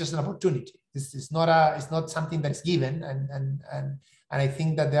this is just an opportunity. This is not it's not something that's given, and I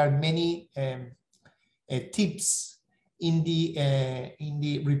think that there are many tips in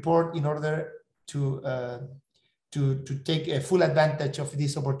the report in order to take a full advantage of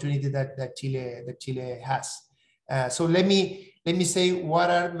this opportunity that Chile has. So let me say what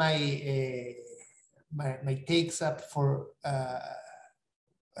are my takes up for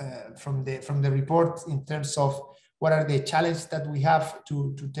from the report in terms of what are the challenges that we have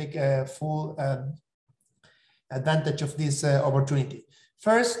to take a full advantage of this opportunity.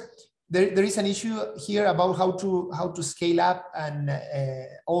 First, there is an issue here about how to scale up and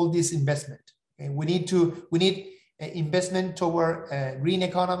all this investment. Okay? We need investment toward green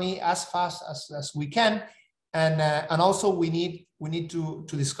economy as fast as we can, and also we need to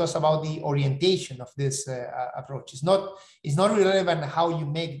discuss about the orientation of this approach. It's not relevant how you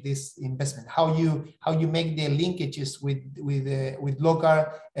make this investment, how you make the linkages with local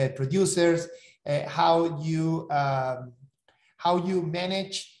producers, how you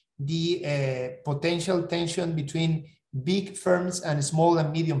manage the potential tension between big firms and small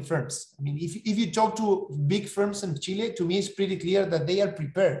and medium firms. I mean, if you talk to big firms in Chile, to me it's pretty clear that they are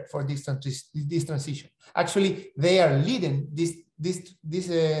prepared for this transition. Actually, they are leading this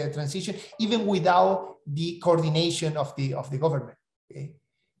transition even without the coordination of the government. Okay?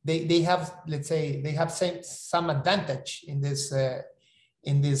 They have, let's say, they have some advantage in this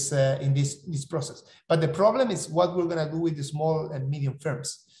process. But the problem is what we're going to do with the small and medium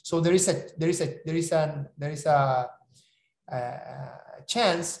firms. So there is a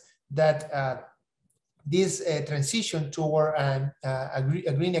chance that this transition toward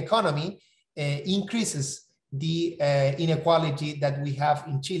a green economy increases the inequality that we have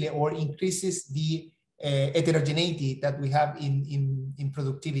in Chile, or increases the heterogeneity that we have in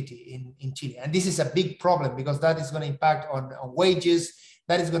productivity in Chile. And this is a big problem, because that is going to impact on wages.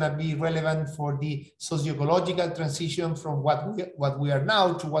 That is going to be relevant for the socio-ecological transition from what we are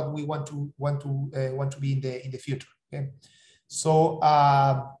now to what we want to be in the future. Okay? So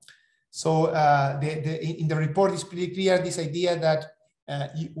in the report is pretty clear this idea that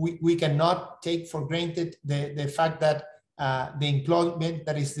we cannot take for granted the fact that the employment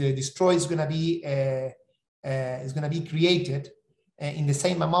that is destroyed is going to be created in the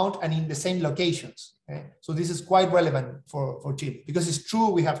same amount and in the same locations. Okay? So this is quite relevant for Chile, because it's true,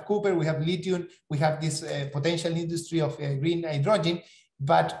 we have copper, we have lithium, we have this potential industry of green hydrogen,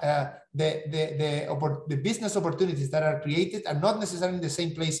 but the business opportunities that are created are not necessarily in the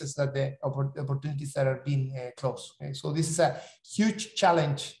same places that the opportunities that are being closed. Okay? So this is a huge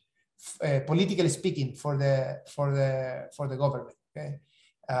challenge, politically speaking, for the government. Okay?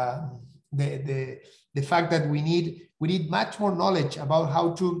 The fact that we need much more knowledge about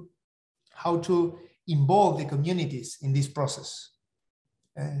how to involve the communities in this process,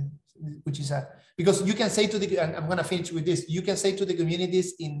 which is because you can say to the, and I'm going to finish with this, you can say to the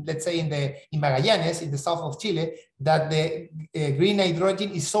communities in, let's say, in Magallanes, in the south of Chile, that the green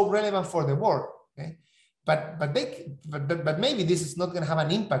hydrogen is so relevant for the world. Okay? But maybe this is not going to have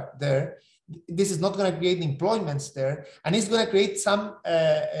an impact there. This is not going to create employments there, and it's going to create some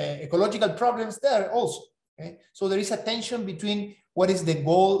ecological problems there also. Okay? So there is a tension between what is the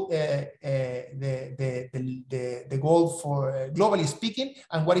goal, the goal for globally speaking,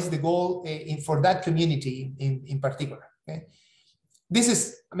 and what is the goal for that community in particular. Okay? This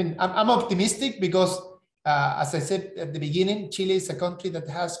is, I mean, I'm optimistic because, as I said at the beginning, Chile is a country that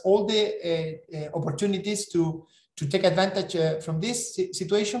has all the opportunities to take advantage from this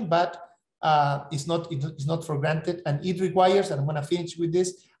situation, but is not for granted, and it requires, and I'm going to finish with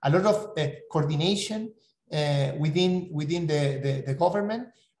this, a lot of coordination within the government.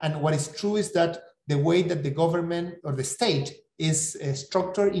 And what is true is that the way that the government or the state is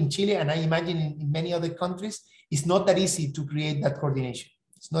structured in Chile, and I imagine in many other countries, it's not that easy to create that coordination.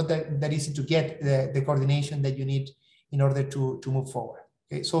 It's not that easy to get the coordination that you need in order to move forward.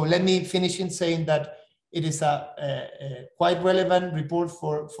 Okay, so let me finish in saying that it is a quite relevant report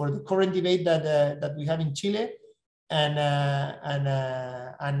for the current debate that we have in Chile, and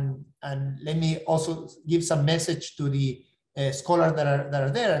let me also give some message to the scholars that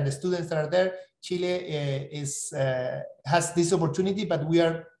are there and the students that are there. Chile has this opportunity, but we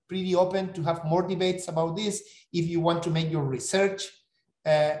are pretty open to have more debates about this. If you want to make your research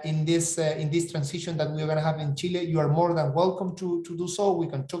in this transition that we are going to have in Chile, you are more than welcome to do so. We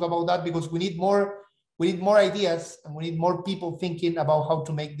can talk about that, because we need more ideas, and we need more people thinking about how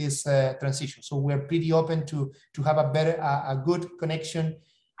to make this transition. So we're pretty open to have a good connection,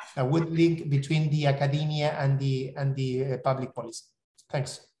 a good link between the academia and the public policy.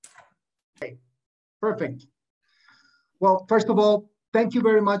 Thanks. Okay, perfect. Well, first of all, thank you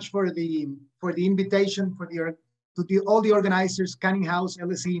very much for the invitation, to all the organizers, Canning House,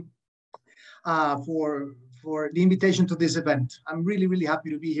 LSE, for the invitation to this event. I'm really, really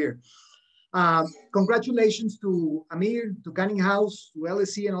happy to be here. Congratulations to Amir, to Canning House, to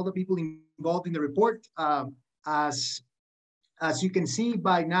LSE, and all the people involved in the report. As you can see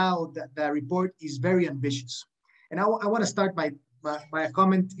by now, the report is very ambitious. And I want to start by a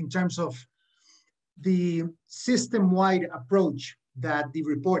comment in terms of the system-wide approach that the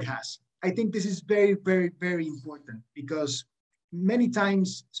report has. I think this is very, very, very important, because many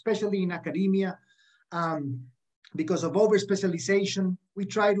times, especially in academia, because of over-specialization, we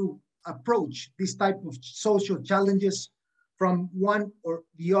try to approach this type of social challenges from one or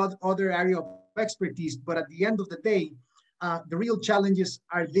the other area of expertise. But at the end of the day, the real challenges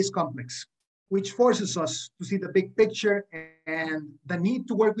are this complex, which forces us to see the big picture and the need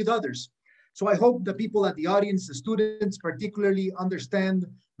to work with others. So I hope the people at the audience, the students particularly, understand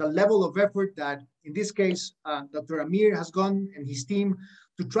the level of effort that, in this case, Dr. Amir has gone and his team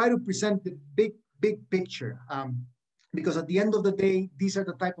to try to present the big picture. Because at the end of the day, these are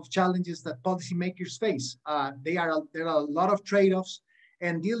the type of challenges that policymakers face. There are a lot of trade-offs,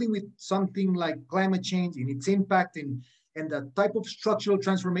 and dealing with something like climate change and its impact and the type of structural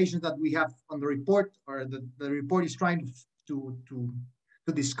transformations that we have on the report, or the report is trying to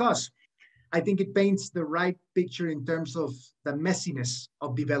discuss, I think it paints the right picture in terms of the messiness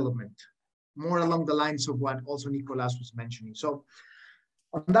of development, more along the lines of what also Nicolas was mentioning. So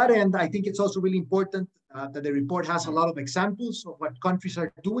on that end, I think it's also really important that the report has a lot of examples of what countries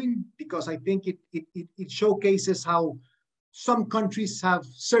are doing, because I think it showcases how some countries have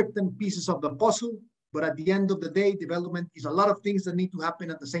certain pieces of the puzzle, but at the end of the day, development is a lot of things that need to happen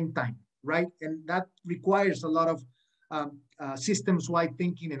at the same time, right? And that requires a lot of systems-wide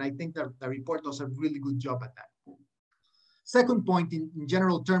thinking, and I think that the report does a really good job at that. Second point in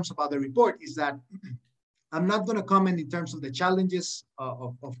general terms about the report is that I'm not going to comment in terms of the challenges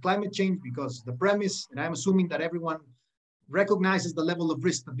of climate change, because the premise, and I'm assuming that everyone recognizes the level of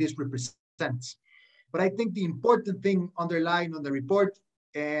risk that this represents. But I think the important thing underlying on the report,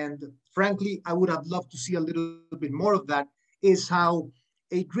 and frankly, I would have loved to see a little bit more of that, is how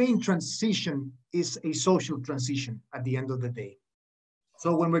a green transition is a social transition at the end of the day.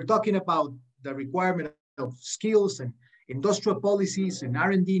 So when we're talking about the requirement of skills and industrial policies and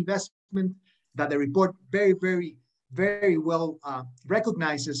R&D investment that the report very, very, very well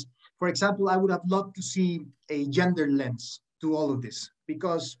recognizes, for example, I would have loved to see a gender lens to all of this,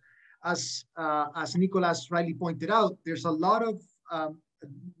 because as Nicolas rightly pointed out, there's a lot of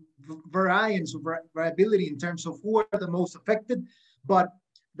variability in terms of who are the most affected, but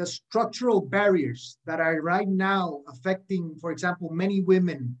the structural barriers that are right now affecting, for example, many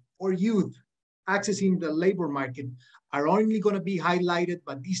women or youth accessing the labor market are only going to be highlighted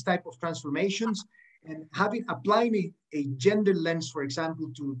by these type of transformations, and applying a gender lens, for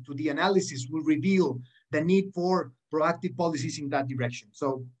example, to the analysis will reveal the need for proactive policies in that direction.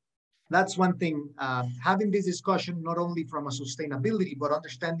 So that's one thing, having this discussion, not only from a sustainability, but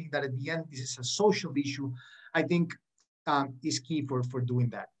understanding that at the end, this is a social issue, I think is key for doing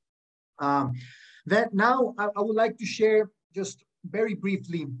that. Now I would like to share just very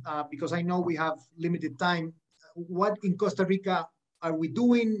briefly, because I know we have limited time, what in Costa Rica are we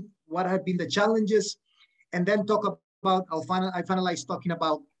doing, what have been the challenges, and then talk about, I finalize talking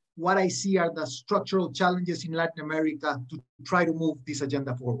about what I see are the structural challenges in Latin America to try to move this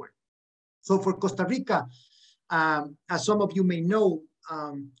agenda forward. So for Costa Rica, as some of you may know,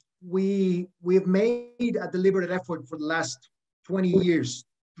 we've made a deliberate effort for the last 20 years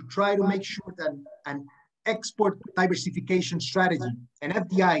to try to make sure that an export diversification strategy, an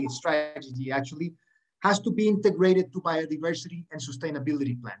FDI strategy actually, has to be integrated to biodiversity and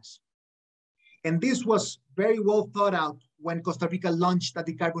sustainability plans. And this was very well thought out when Costa Rica launched a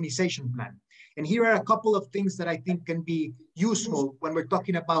decarbonization plan. And here are a couple of things that I think can be useful when we're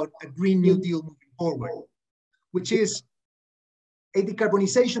talking about a Green New Deal moving forward, which is a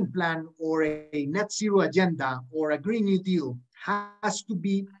decarbonization plan or a net zero agenda or a Green New Deal has to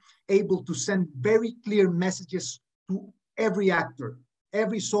be able to send very clear messages to every actor,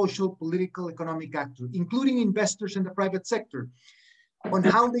 every social, political, economic actor, including investors in the private sector, on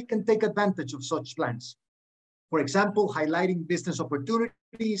how they can take advantage of such plans. For example, highlighting business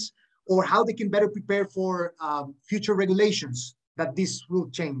opportunities or how they can better prepare for future regulations that this will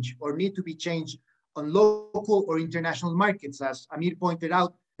change or need to be changed on local or international markets. As Amir pointed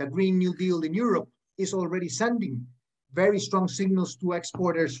out, the Green New Deal in Europe is already sending very strong signals to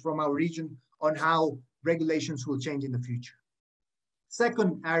exporters from our region on how regulations will change in the future.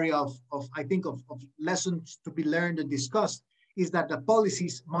 Second area of lessons to be learned and discussed is that the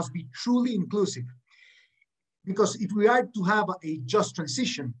policies must be truly inclusive. Because if we are to have a just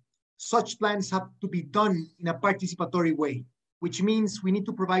transition, such plans have to be done in a participatory way, which means we need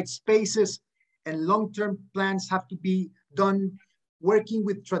to provide spaces and long-term plans have to be done working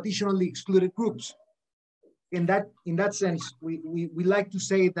with traditionally excluded groups. In that sense, we like to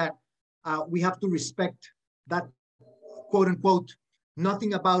say that we have to respect that quote unquote,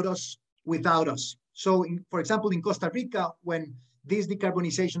 nothing about us without us. So for example, in Costa Rica, when this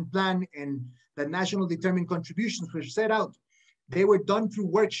decarbonization plan and the national determined contributions were set out, they were done through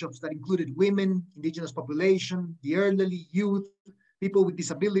workshops that included women, indigenous population, the elderly, youth, people with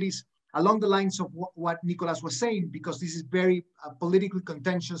disabilities, along the lines of what Nicolas was saying, because this is very politically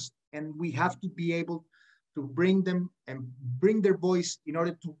contentious and we have to be able to bring them and bring their voice in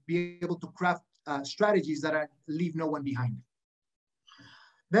order to be able to craft strategies that leave no one behind.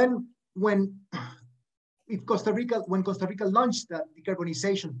 Then when Costa Rica launched the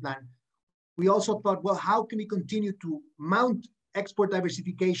decarbonization plan, we also thought, well, how can we continue to mount export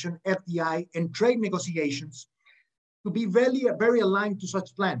diversification, FDI, and trade negotiations to be very aligned to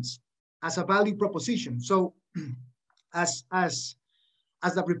such plans as a value proposition? So as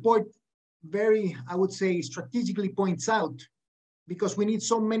the report very, I would say, strategically points out, because we need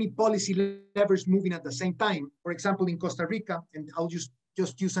so many policy levers moving at the same time. For example, in Costa Rica, and I'll just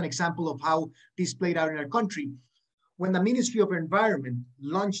use an example of how this played out in our country. When the Ministry of Environment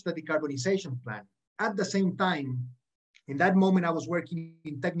launched the decarbonization plan, at the same time, in that moment, I was working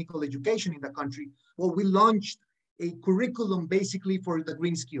in technical education in the country. Well, we launched a curriculum basically for the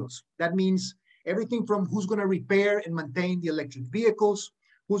green skills. That means everything from who's going to repair and maintain the electric vehicles,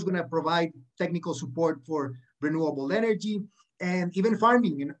 who's going to provide technical support for renewable energy, and even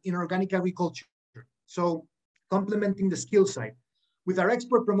farming in organic agriculture. So complementing the skill side. With our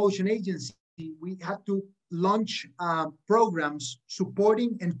export promotion agency, we had to launch programs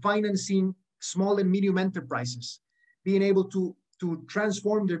supporting and financing small and medium enterprises, being able to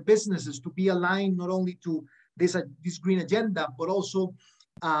transform their businesses to be aligned not only to this green agenda, but also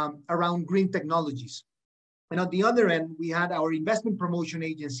around green technologies. And on the other end, we had our investment promotion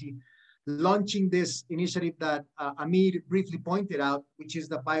agency launching this initiative that Amir briefly pointed out, which is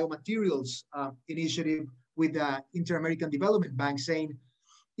the biomaterials initiative with the Inter-American Development Bank, saying,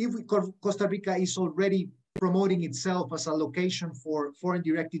 if Costa Rica is already promoting itself as a location for foreign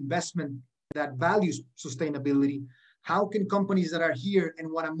direct investment that values sustainability, how can companies that are here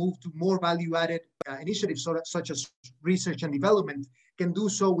and want to move to more value-added initiatives such as research and development can do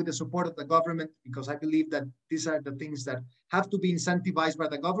so with the support of the government? Because I believe that these are the things that have to be incentivized by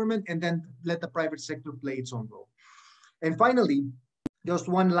the government and then let the private sector play its own role. And finally, just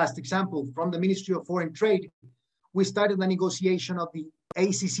one last example from the Ministry of Foreign Trade, we started the negotiation of the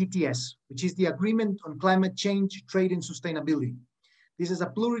ACCTS, which is the Agreement on Climate Change, Trade and Sustainability. This is a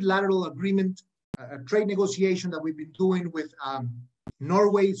plurilateral agreement, a trade negotiation that we've been doing with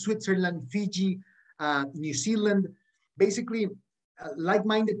Norway, Switzerland, Fiji, New Zealand, basically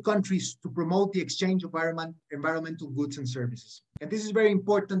like-minded countries to promote the exchange of environmental goods and services. And this is very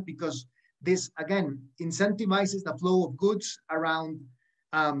important because this, again, incentivizes the flow of goods around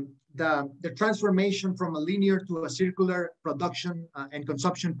the transformation from a linear to a circular production and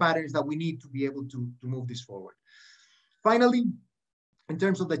consumption patterns that we need to be able to move this forward. Finally, in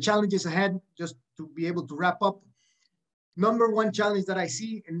terms of the challenges ahead, just to be able to wrap up, number one challenge that I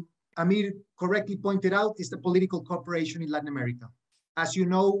see, and Amir correctly pointed out, is the political cooperation in Latin America. As you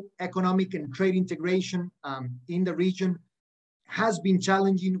know, economic and trade integration in the region has been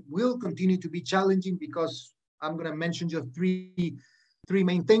challenging, will continue to be challenging, because I'm going to mention just three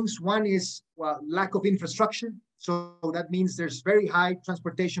main things. One is, well, lack of infrastructure. So that means there's very high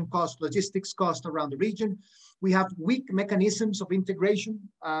transportation costs, logistics costs around the region. We have weak mechanisms of integration,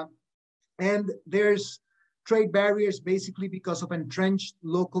 and there's trade barriers basically because of entrenched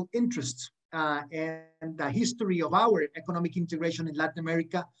local interests. And the history of our economic integration in Latin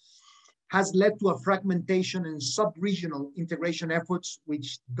America has led to a fragmentation and sub-regional integration efforts,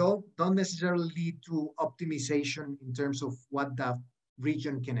 which don't necessarily lead to optimization in terms of what the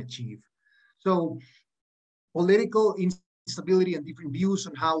region can achieve. So political instability and different views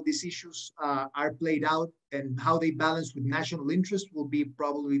on how these issues are played out and how they balance with national interest will be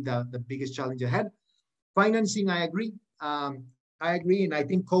probably the biggest challenge ahead. Financing, I agree. And I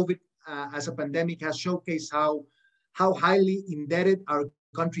think COVID as a pandemic has showcased how highly indebted our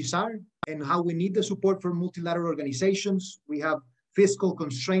countries are and how we need the support for multilateral organizations. We have fiscal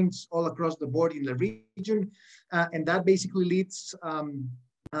constraints all across the board in the region, and that basically leads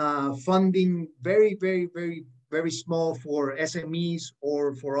funding very small for SMEs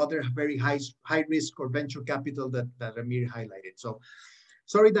or for other very high risk or venture capital that Amir highlighted. So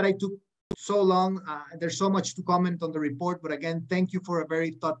sorry that I took so long. There's so much to comment on the report, but again, thank you for a very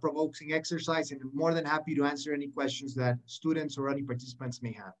thought-provoking exercise, and I'm more than happy to answer any questions that students or any participants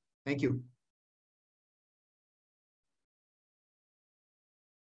may have. Thank you.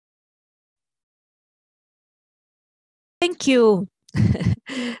 Thank you.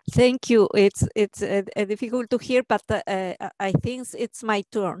 Thank you. It's difficult to hear, but I think it's my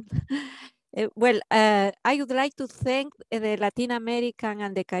turn. Well, I would like to thank the Latin American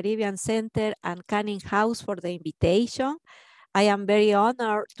and the Caribbean Center and Canning House for the invitation. I am very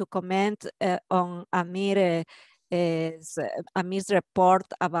honored to comment on Amir's report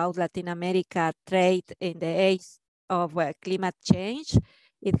about Latin America trade in the age of climate change.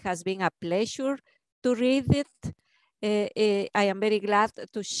 It has been a pleasure to read it. I am very glad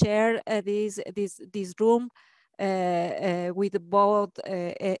to share this room with both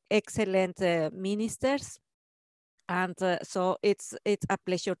excellent ministers, and so it's a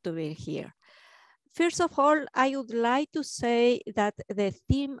pleasure to be here. First of all, I would like to say that the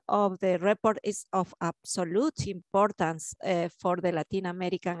theme of the report is of absolute importance for the Latin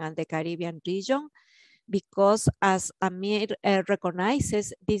American and the Caribbean region, because as Amir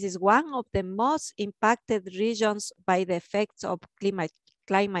recognizes, this is one of the most impacted regions by the effects of climate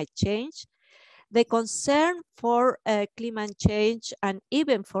change. The concern for climate change and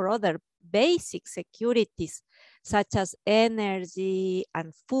even for other basic securities such as energy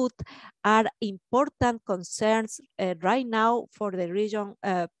and food are important concerns right now for the region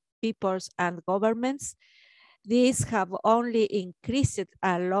peoples and governments. These have only increased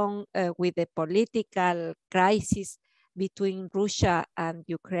along with the political crisis between Russia and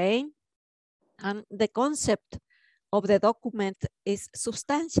Ukraine. And the concept of the document is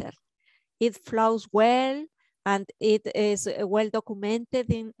substantial. It flows well and it is well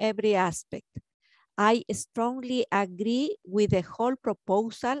documented in every aspect. I strongly agree with the whole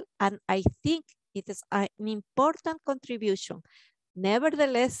proposal, and I think it is an important contribution.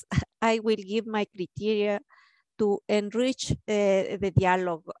 Nevertheless, I will give my criteria to enrich the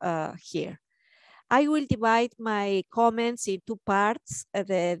dialogue here. I will divide my comments in two parts,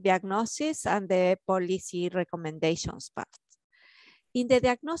 the diagnosis and the policy recommendations part. In the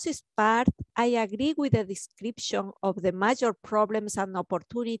diagnosis part, I agree with the description of the major problems and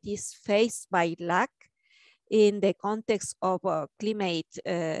opportunities faced by LAC in the context of climate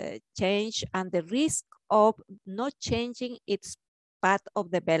change and the risk of not changing its path of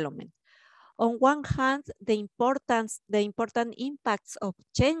development. On one hand, the important impacts of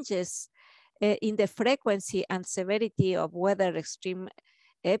changes in the frequency and severity of weather extreme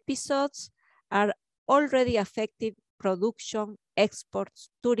episodes are already affecting production, exports,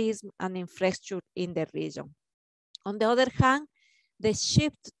 tourism, and infrastructure in the region. On the other hand, the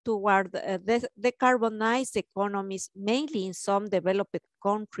shift toward decarbonized economies, mainly in some developed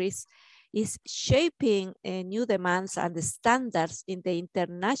countries, is shaping new demands and standards in the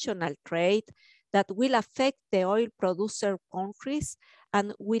international trade that will affect the oil producer countries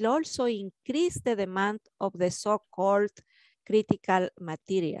and will also increase the demand of the so-called critical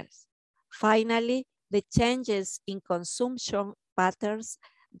materials. Finally, the changes in consumption patterns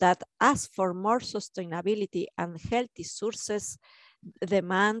that ask for more sustainability and healthy sources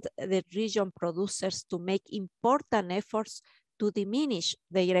demand the region producers to make important efforts to diminish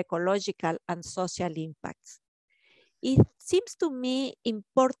their ecological and social impacts. It seems to me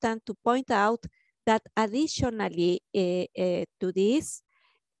important to point out that additionally to this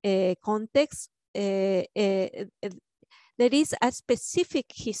context, the there is a specific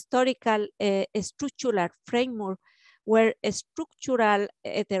historical structural framework where structural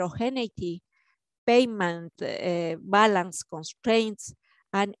heterogeneity, payment balance constraints,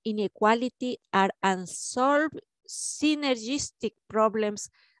 and inequality are unsolved synergistic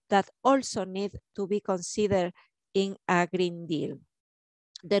problems that also need to be considered in a Green Deal.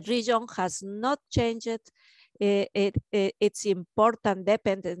 The region has not changed its important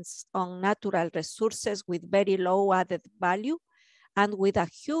dependence on natural resources with very low added value and with a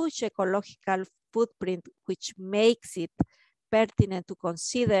huge ecological footprint, which makes it pertinent to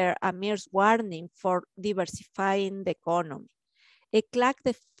consider Amir's warning for diversifying the economy. LSE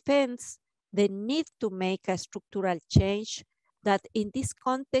defends the need to make a structural change that in this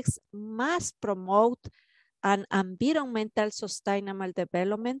context must promote an environmental sustainable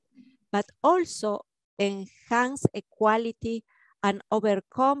development, but also enhance equality and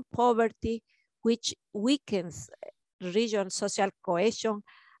overcome poverty, which weakens region social cohesion,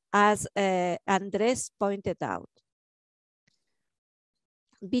 as Andres pointed out.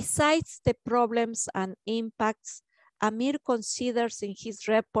 Besides the problems and impacts, Amir considers in his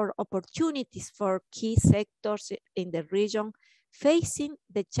report opportunities for key sectors in the region facing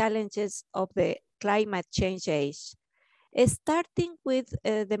the challenges of the climate change age. Starting with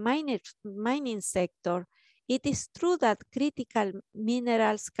the mining sector, it is true that critical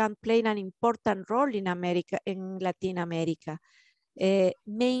minerals can play an important role in Latin America,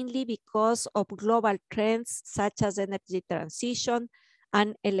 mainly because of global trends such as energy transition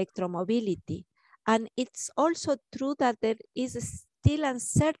and electromobility. And it's also true that there is still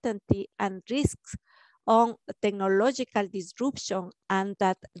uncertainty and risks on technological disruption, and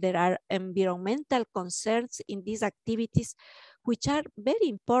that there are environmental concerns in these activities, which are very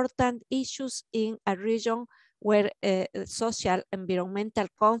important issues in a region where social environmental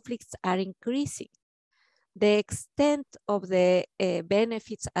conflicts are increasing. The extent of the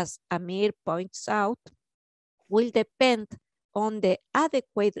benefits, as Amir points out, will depend on the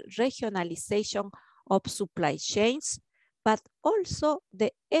adequate regionalization of supply chains, but also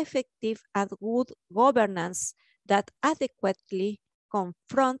the effective and good governance that adequately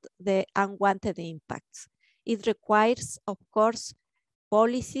confront the unwanted impacts. It requires, of course,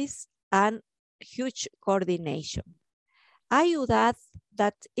 policies and huge coordination. I would add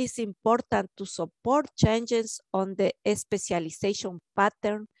that it's important to support changes on the specialization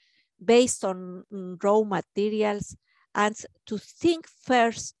pattern based on raw materials, and to think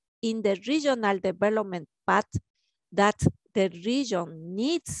first in the regional development path that the region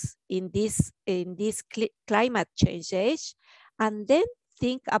needs in this climate change age, and then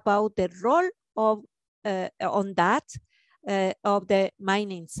think about the role of of the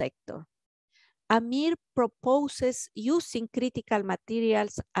mining sector. Amir proposes using critical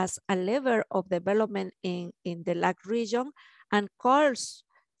materials as a lever of development in the LAC region and calls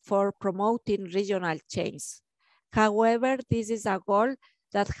for promoting regional change. However, this is a goal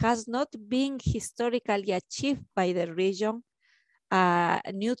that has not been historically achieved by the region.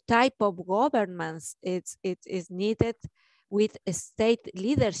 A new type of governance is needed with state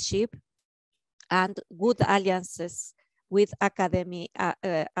leadership and good alliances with academia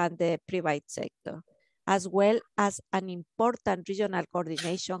and the private sector, as well as an important regional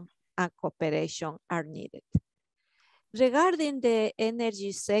coordination and cooperation are needed. Regarding the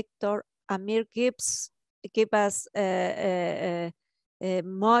energy sector, Amir gives us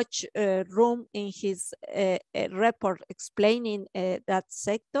much room in his report explaining that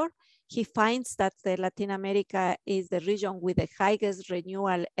sector. He finds that Latin America is the region with the highest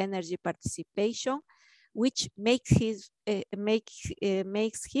renewable energy participation, which makes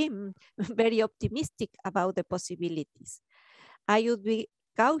him very optimistic about the possibilities. I would be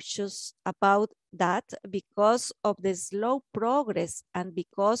cautious about that because of the slow progress and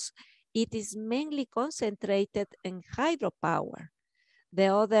because it is mainly concentrated in hydropower. The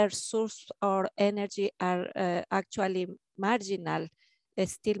other sources of energy are actually marginal,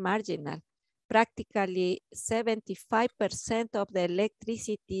 still marginal. Practically 75% of the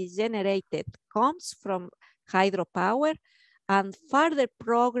electricity generated comes from hydropower, and further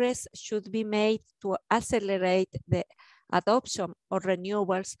progress should be made to accelerate the adoption of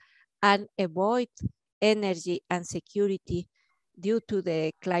renewables and avoid energy insecurity due to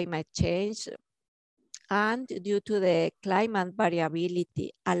the climate change and due to the climate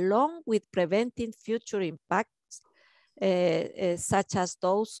variability, along with preventing future impacts such as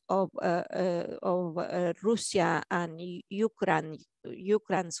those of Russia and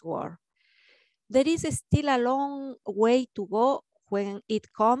Ukraine's war. There is still a long way to go when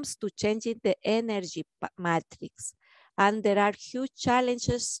it comes to changing the energy matrix, and there are huge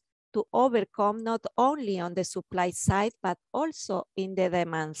challenges to overcome not only on the supply side, but also in the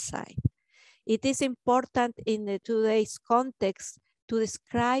demand side. It is important in today's context to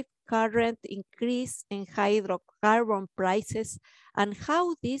describe current increase in hydrocarbon prices and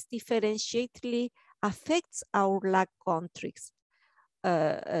how this differentiatedly affects our LAC countries,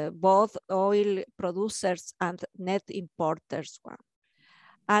 both oil producers and net importers.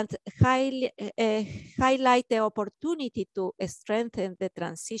 And highlight the opportunity to strengthen the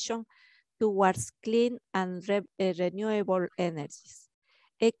transition towards clean and renewable energies.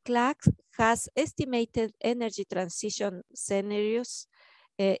 LSE has estimated energy transition scenarios,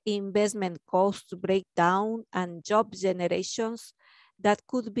 investment cost breakdown, and job generations that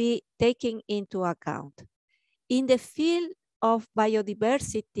could be taken into account. In the field of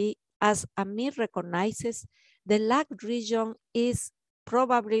biodiversity, as Amir recognizes, the LAC region is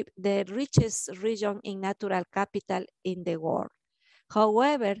probably the richest region in natural capital in the world.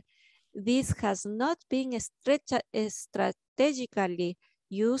 However, this has not been strategically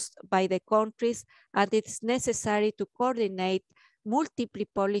used by the countries, and it's necessary to coordinate multiple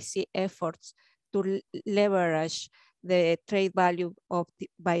policy efforts to leverage the trade value of the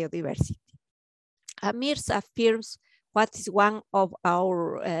biodiversity. Amir affirms what is one of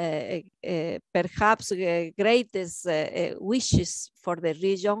our perhaps greatest wishes for the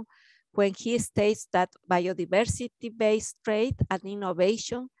region when he states that biodiversity-based trade and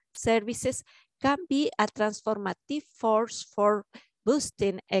innovation services can be a transformative force for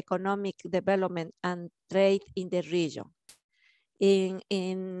boosting economic development and trade in the region. In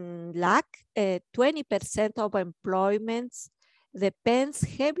LAC, 20% of employment depends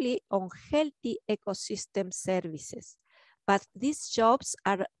heavily on healthy ecosystem services, but these jobs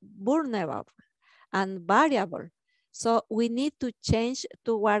are vulnerable and variable. So we need to change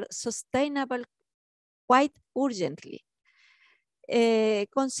toward sustainable quite urgently.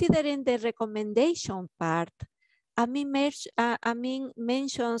 Considering the recommendation part, Amin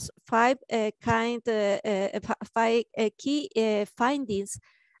mentions five key findings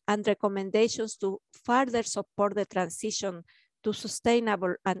and recommendations to further support the transition to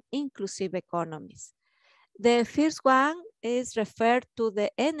sustainable and inclusive economies. The first one is referred to the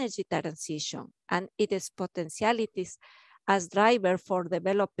energy transition and its potentialities as driver for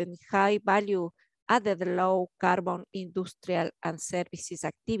developing high value added low carbon industrial and services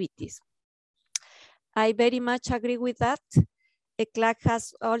activities. I very much agree with that. LSE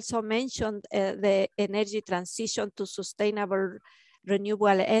has also mentioned the energy transition to sustainable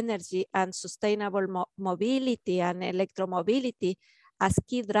renewable energy and sustainable mobility and electromobility as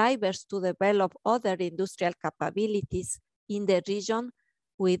key drivers to develop other industrial capabilities in the region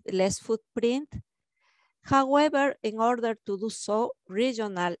with less footprint. However, in order to do so,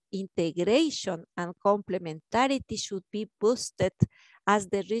 regional integration and complementarity should be boosted as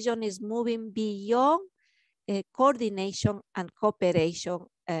the region is moving beyond coordination and cooperation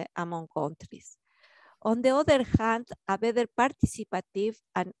among countries. On the other hand, a better participative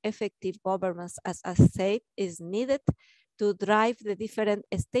and effective governance, as I said, is needed to drive the different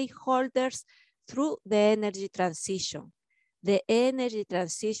stakeholders through the energy transition. The energy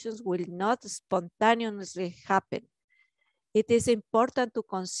transitions will not spontaneously happen. It is important to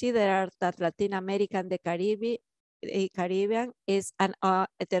consider that Latin America and the Caribbean is an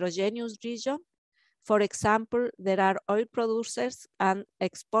heterogeneous region. For example, there are oil producers and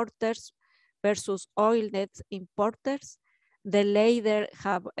exporters versus oil net importers. The latter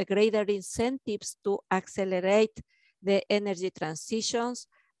have greater incentives to accelerate the energy transitions,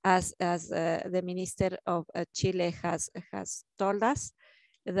 as the Minister of Chile has told us,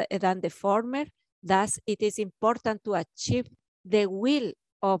 than the former. Thus, it is important to achieve the will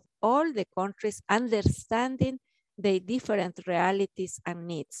of all the countries, understanding the different realities and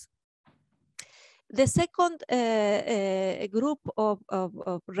needs. The second group of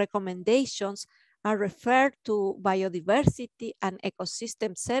recommendations are referred to biodiversity and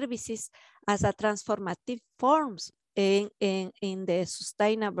ecosystem services as a transformative forms in the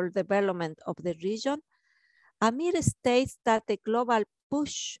sustainable development of the region. Amir states that the global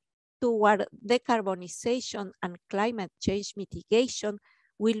push toward decarbonization and climate change mitigation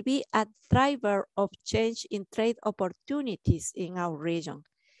will be a driver of change in trade opportunities in our region.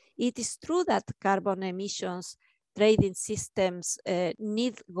 It is true that carbon emissions trading systems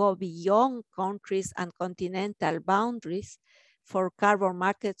need go beyond countries and continental boundaries for carbon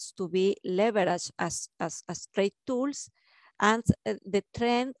markets to be leveraged as trade tools. And the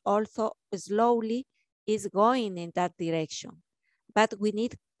trend also slowly is going in that direction. But we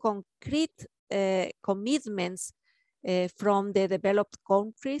need concrete commitments from the developed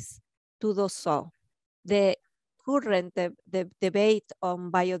countries to do so. The current debate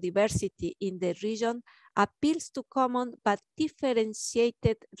on biodiversity in the region appeals to common but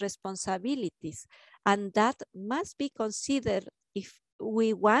differentiated responsibilities, and that must be considered if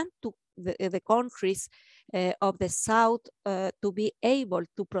we want to the countries of the South to be able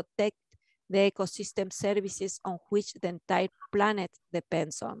to protect the ecosystem services on which the entire planet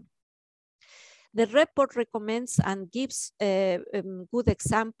depends on. The report recommends and gives good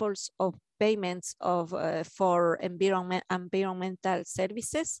examples of payments for environmental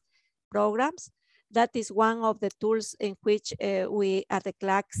services programs. That is one of the tools in which we at the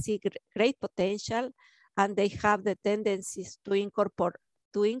LSE see great potential, and they have the tendencies to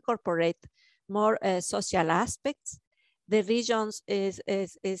incorporate more social aspects. The regions is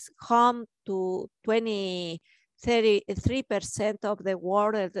home to 33% of the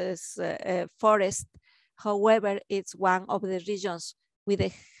world's forest. However, it's one of the regions with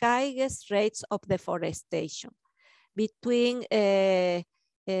the highest rates of deforestation. Between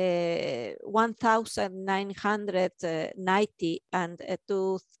 1990 and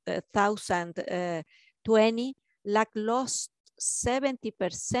 2020, LAC lost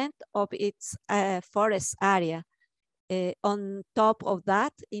 70% of its forest area. On top of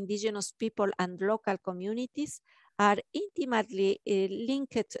that, indigenous people and local communities are intimately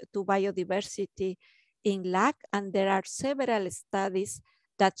linked to biodiversity in LAC, and there are several studies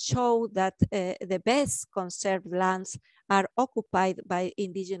that show that the best conserved lands are occupied by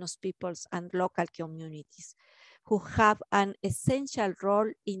indigenous peoples and local communities who have an essential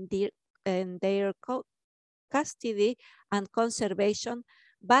role in their custody and conservation,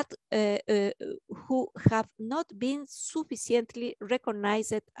 but who have not been sufficiently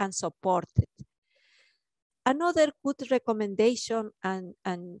recognized and supported. Another good recommendation and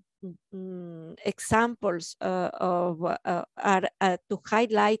examples are to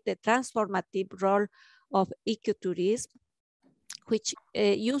highlight the transformative role of ecotourism, which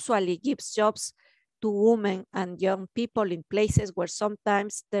usually gives jobs to women and young people in places where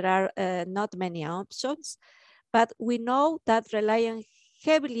sometimes there are not many options. But we know that relying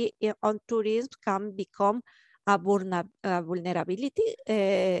heavily on tourism can become a vulnerability.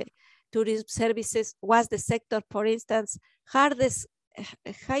 Tourism services was the sector, for instance, hardest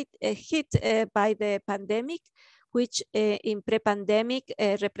hit by the pandemic, which in pre-pandemic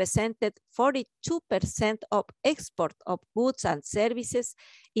represented 42% of export of goods and services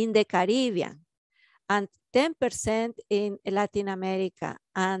in the Caribbean and 10% in Latin America,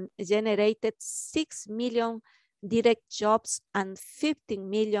 and generated 6 million direct jobs and 15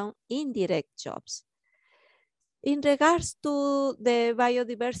 million indirect jobs. In regards to the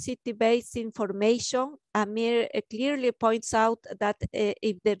biodiversity-based information, Amir clearly points out that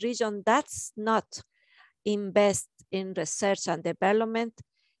if the region does not invest in research and development,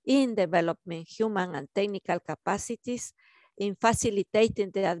 in developing human and technical capacities, in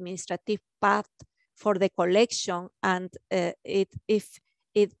facilitating the administrative path for the collection, and if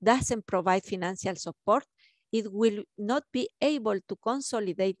it doesn't provide financial support, it will not be able to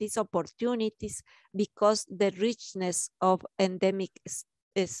consolidate these opportunities because the richness of endemic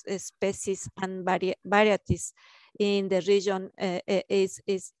species and varieties in the region is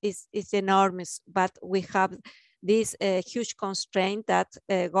enormous. But we have this huge constraint that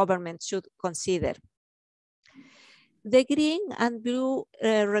government should consider. The green and blue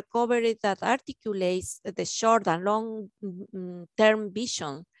recovery that articulates the short and long-term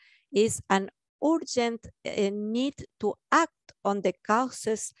vision is an urgent need to act on the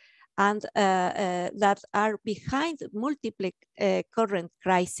causes and that are behind multiple current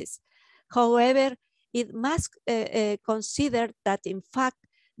crises. However, it must consider that in fact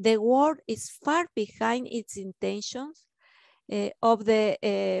the world is far behind its intentions. Of the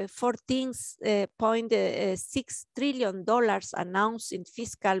 $14.6 trillion announced in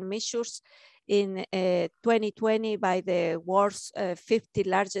fiscal measures in 2020 by the world's 50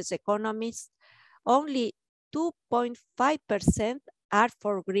 largest economies, only 2.5% are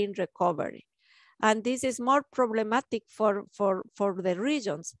for green recovery. And this is more problematic for the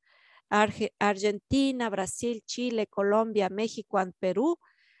regions. Argentina, Brazil, Chile, Colombia, Mexico, and Peru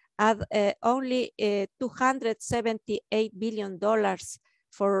have only $278 billion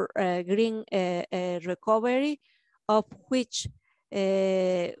for green recovery, of which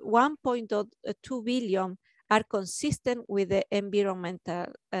 1.2 billion are consistent with the environmental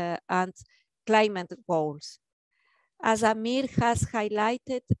and climate goals. As Amir has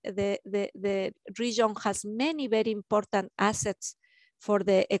highlighted, the region has many very important assets for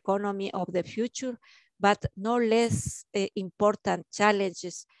the economy of the future, but no less important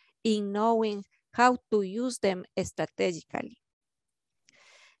challenges in knowing how to use them strategically.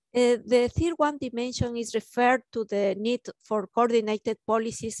 The third one dimension is referred to the need for coordinated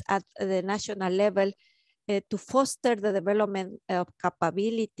policies at the national level to foster the development of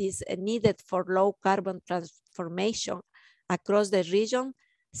capabilities needed for low carbon transformation across the region,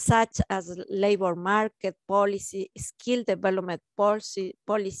 such as labor market policy, skill development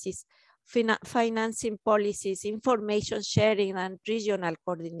policies, financing policies, information sharing, and regional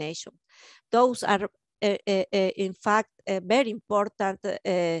coordination. Those are in fact, very important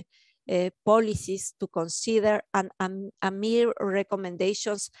policies to consider, and AMIR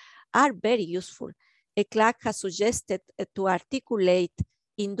recommendations are very useful. LACC has suggested to articulate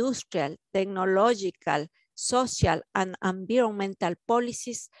industrial, technological, social, and environmental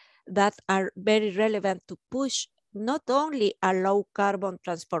policies that are very relevant to push not only a low carbon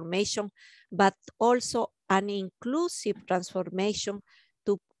transformation, but also an inclusive transformation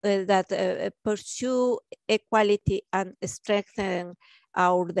that pursue equality and strengthen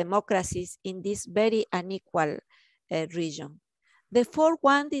our democracies in this very unequal region. The fourth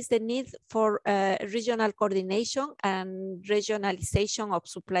one is the need for regional coordination and regionalization of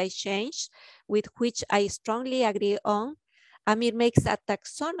supply chains, with which I strongly agree on. AMIR makes a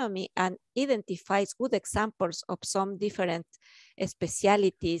taxonomy and identifies good examples of some different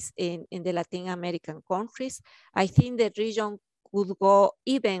specialities in the Latin American countries. I think the region could go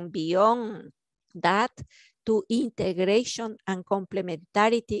even beyond that to integration and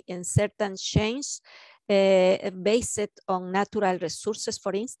complementarity in certain chains based on natural resources,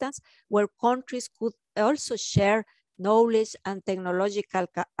 for instance, where countries could also share knowledge and technological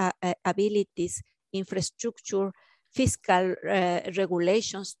abilities, infrastructure, fiscal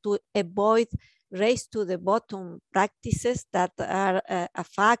regulations to avoid race to the bottom practices that are a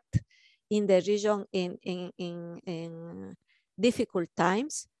fact in the region in difficult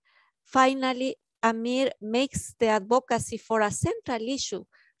times. Finally, AMIR makes the advocacy for a central issue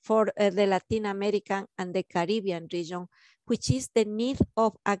for the Latin American and the Caribbean region, which is the need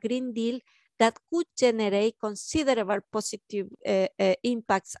of a Green Deal that could generate considerable positive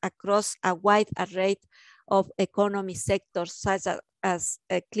impacts across a wide array of economy sectors, such as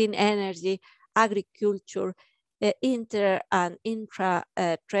clean energy, agriculture, inter and intra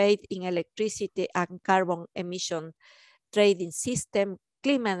trade in electricity and carbon emission trading system,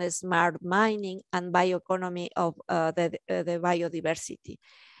 climate smart mining, and bioeconomy of the biodiversity.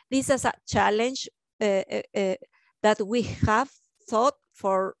 This is a challenge that we have thought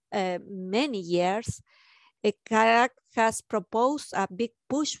for many years. LACC has proposed a big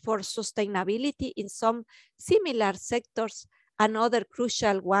push for sustainability in some similar sectors and other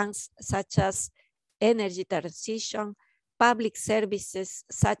crucial ones, such as energy transition, public services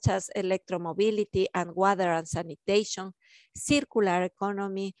such as electromobility and water and sanitation, circular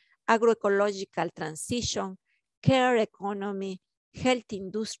economy, agroecological transition, care economy, health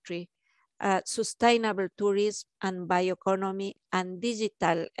industry, sustainable tourism and bioeconomy, and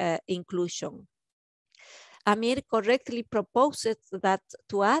digital inclusion. AMIR correctly proposes that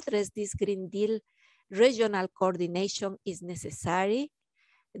to address this Green Deal, regional coordination is necessary.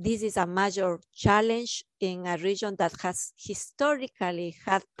 This is a major challenge in a region that has historically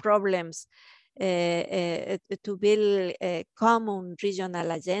had problems to build common regional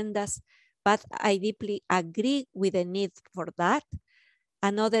agendas, but I deeply agree with the need for that.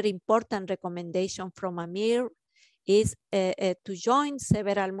 Another important recommendation from AMIR is to join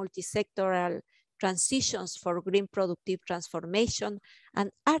several multi-sectoral transitions for green productive transformation and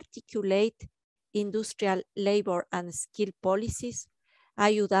articulate industrial, labor, and skill policies.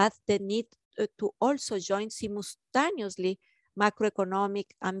 I would add the need to also join simultaneously macroeconomic,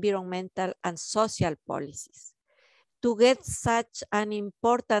 environmental, and social policies. To get such an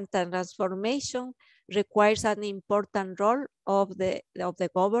important transformation requires an important role of the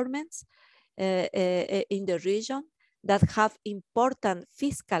governments in the region that have important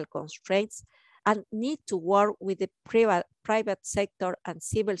fiscal constraints and need to work with the private sector and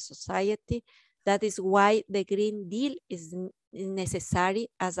civil society. That is why the Green Deal is necessary,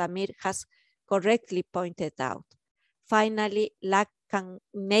 as AMIR has correctly pointed out. Finally, LACC can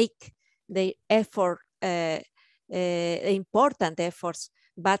make the effort, important efforts,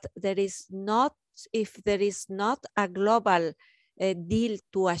 but if there is not a global deal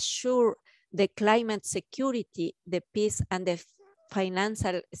to assure the climate security, the peace, and the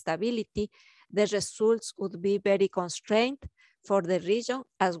financial stability, the results would be very constrained for the region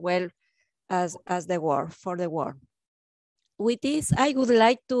as well as for the world. With this, I would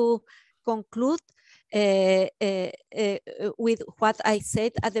like to conclude with what I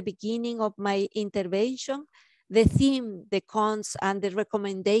said at the beginning of my intervention. The theme, the cons, and the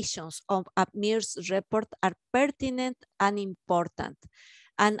recommendations of AMIR's report are pertinent and important.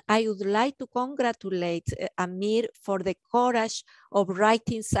 And I would like to congratulate Amir for the courage of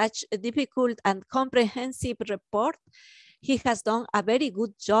writing such a difficult and comprehensive report. He has done a very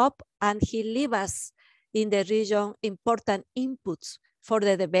good job, and he leaves us in the region important inputs for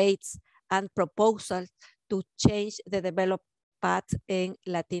the debates and proposals to change the development path in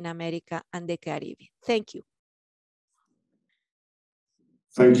Latin America and the Caribbean. Thank you.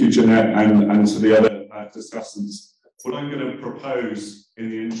 Thank you, Jeanette, and to the other discussants. What I'm going to propose in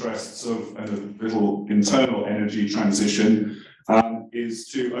the interests of a little internal energy transition is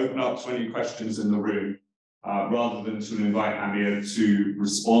to open up 20 questions in the room, rather than to invite Amir to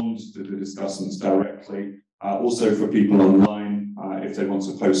respond to the discussants directly. Also for people online, if they want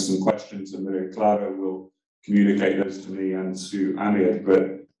to post some questions, and Maria Clara will communicate those to me and to Amir.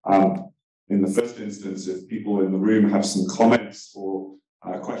 But in the first instance, if people in the room have some comments or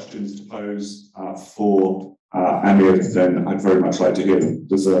questions to pose for Amir, then I'd very much like to hear them.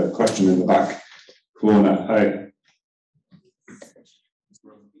 There's a question in the back corner. Hey.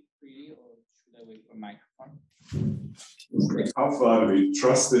 How far do we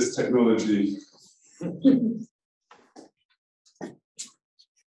trust this technology?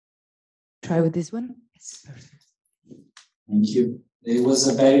 Try with this one. Yes. Thank you. It was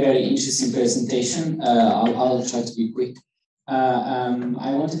a very, very interesting presentation. I'll try to be quick.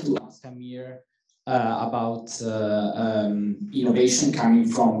 I wanted to ask Amir about innovation coming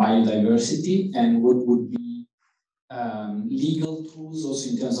from biodiversity, and what would be legal tools also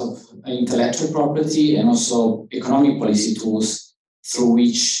in terms of intellectual property, and also economic policy tools through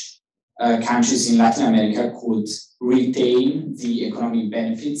which countries in Latin America could retain the economic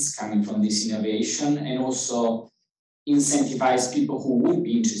benefits coming from this innovation, and also incentivize people who would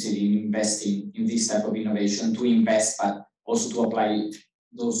be interested in investing in this type of innovation to invest, but also to apply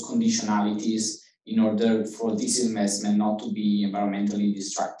those conditionalities in order for this investment not to be environmentally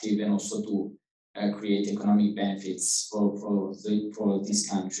destructive, and also to create economic benefits for these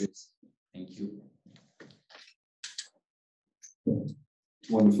countries. Thank you.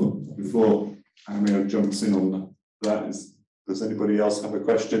 Wonderful. Before Amir jumps in on that, does anybody else have a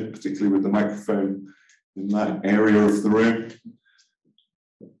question, particularly with the microphone in that area of the room?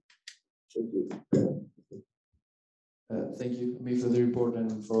 Thank you, me, for the report,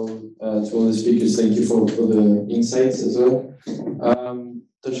 and for to all the speakers. Thank you for the insights as well.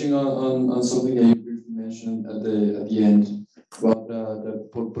 Touching on something that you briefly mentioned at the end about the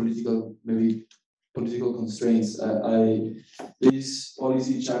political constraints. These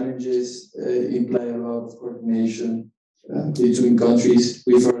policy challenges imply a lot of coordination between countries.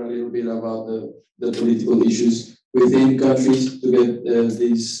 We've heard a little bit about the political issues within countries to get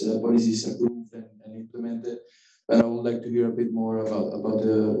these policies approved and implemented. But I would like to hear a bit more about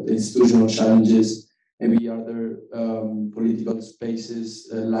the institutional challenges. Maybe are there political spaces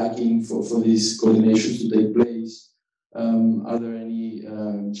lacking for these coordinations to take place? Are there any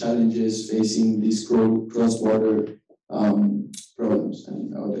challenges facing these cross-border problems?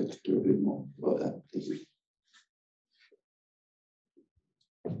 And I would like to hear a bit more about that. Thank you.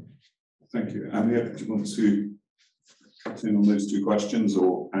 Thank you. Amir, do you want to cut in on those two questions,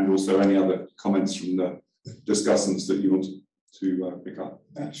 and also any other comments from the discussants that you want to pick up?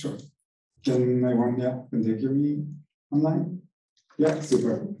 Sure. Can they hear me online? Yeah,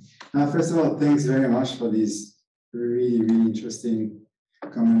 super. First of all, thanks very much for these really, really interesting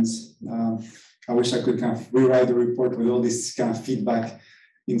comments. I wish I could kind of rewrite the report with all this kind of feedback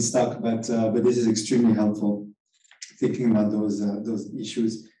in stock, but this is extremely helpful thinking about those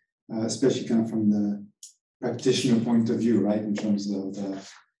issues, especially kind of from the practitioner point of view, right? In terms of the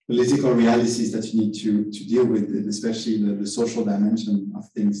political realities that you need to deal with, especially the social dimension of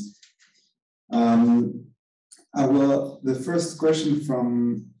things. The first question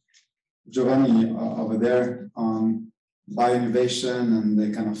from Giovanni over there on bioinnovation and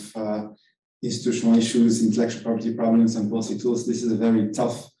the kind of institutional issues, intellectual property problems, and policy tools. This is a very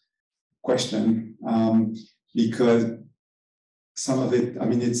tough question because some of it, I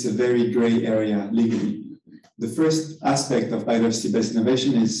mean, it's a very gray area legally. The first aspect of biodiversity-based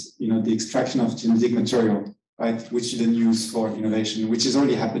innovation is, the extraction of genetic material, right, which you then use for innovation, which is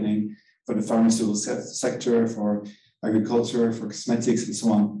already happening for the pharmaceutical sector, for agriculture, for cosmetics, and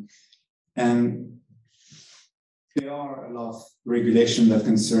so on. And there are a lot of regulation that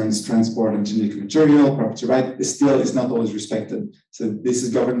concerns transport of genetic material, property right. It still is not always respected. So this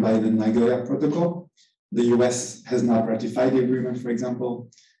is governed by the Nagoya Protocol. The US has not ratified the agreement, for example.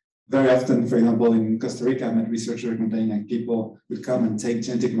 Very often, for example, in Costa Rica, I met researchers complaining like people would come and take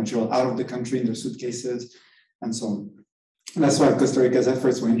genetic material out of the country in their suitcases and so on. And that's why Costa Rica's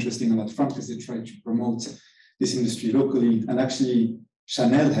efforts were interesting on that front, because they tried to promote this industry locally and actually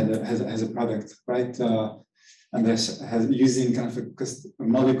Chanel has a product, right? And has using kind of a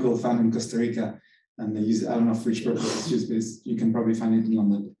molecule found in Costa Rica, and they use, I don't know for which purpose it's used, but you can probably find it in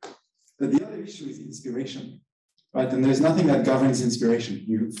London. But the other issue is inspiration, right? And there's nothing that governs inspiration.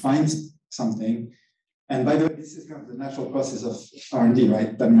 You find something, and by the way, this is kind of the natural process of R&D,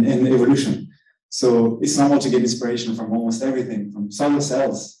 right? I mean, and evolution. So it's normal to get inspiration from almost everything, from solar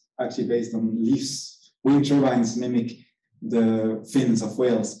cells, actually based on leaves. Wind turbines mimic the fins of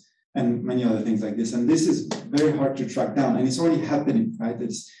whales, and many other things like this. And this is very hard to track down, and it's already happening, right?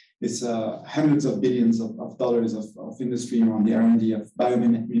 It's hundreds of billions of dollars of industry around the R&D of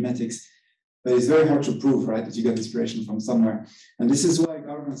biomimetics, but it's very hard to prove, right, that you get inspiration from somewhere. And this is why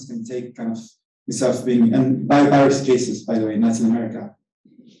governments can take kind of this of being, and biopiracy cases, by the way, in Latin America,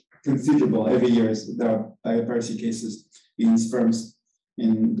 considerable. Every year there are biopiracy cases in firms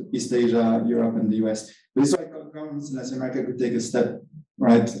in East Asia, Europe, and the US. But this is why governments in Latin America could take a step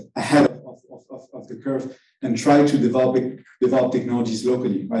right ahead of the curve and try to develop technologies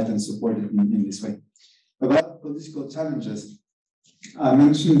locally, right, and support it in this way. About political challenges, I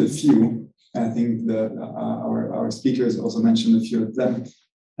mentioned a few. I think our speakers also mentioned a few of them.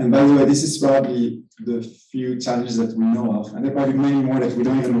 And by the way, this is probably the few challenges that we know of, and there are probably many more that we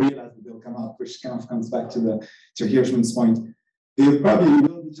don't even realize that they'll come up, which kind of comes back to Hirschman's point. There probably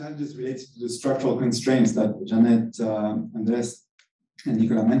will be challenges related to the structural constraints that Janet, Andres, and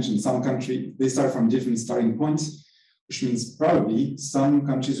Nicola mentioned. Some countries, they start from different starting points, which means probably some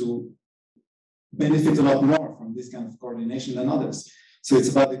countries will benefit a lot more from this kind of coordination than others. So it's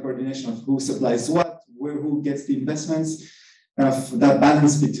about the coordination of who supplies what, who gets the investments, that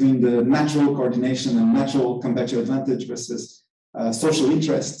balance between the natural coordination and natural competitive advantage versus social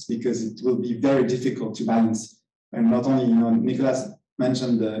interests, because it will be very difficult to balance. And not only, Nicolas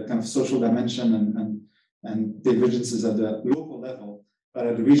mentioned the kind of social dimension and divergences at the local level, but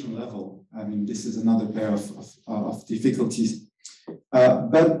at the regional level, I mean, this is another pair of difficulties.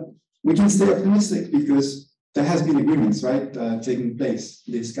 But we can stay optimistic because there has been agreements, right, taking place.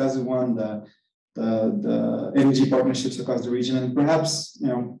 This Kazu one, the energy partnerships across the region, and perhaps,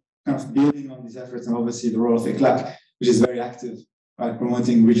 kind of building on these efforts, and obviously the role of LSE, which is very active, right,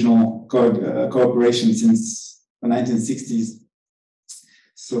 promoting regional cooperation since the 1960s.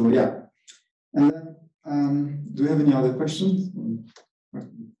 So yeah, and then do we have any other questions?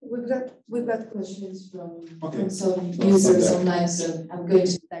 We've got questions from some users online, so I'm going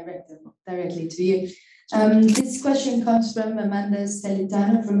to direct them directly to you. This question comes from Amanda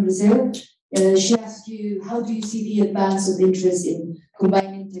Celitano from Brazil. She asked you, how do you see the advance of interest in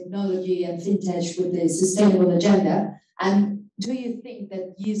combining technology and fintech with the sustainable agenda? And do you think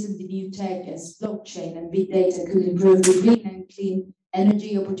that using the new tech as blockchain and big data could improve the green and clean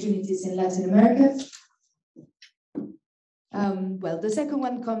energy opportunities in Latin America? Well, the second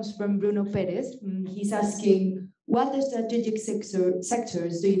one comes from Bruno Perez. He's asking, what are strategic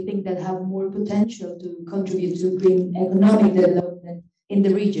sectors do you think that have more potential to contribute to green economic development in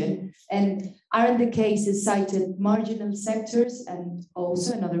the region? And aren't the cases cited marginal sectors? And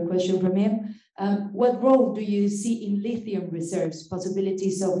also another question from him, what role do you see in lithium reserves,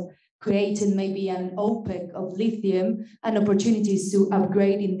 possibilities of creating maybe an OPEC of lithium and opportunities to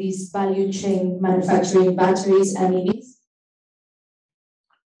upgrade in this value chain manufacturing batteries and EVs?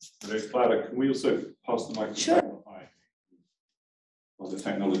 Very Clara, can we also pass the microphone? Sure. The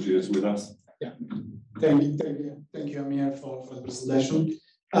technology is with us. Yeah, thank you, Amir, for the presentation.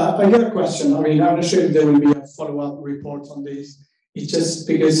 I got a question. I mean, I'm not sure if there will be a follow-up report on this. It's just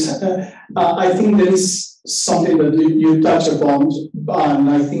because I think there is something that you touch upon, and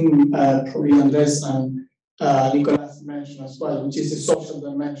I think probably Andres and Nicolas mentioned as well, which is the social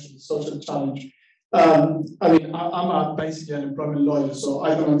dimension, the social challenge. I mean, I'm basically an employment lawyer, so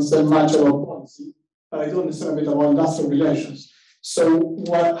I don't understand much about policy, but I do understand a bit about industrial relations. So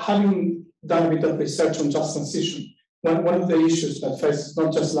having done a bit of research on just transition, one of the issues that faces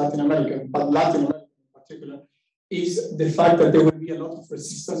not just Latin America, but Latin America in particular, is the fact that there will be a lot of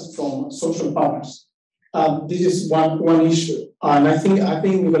resistance from social partners. This is one issue, and I think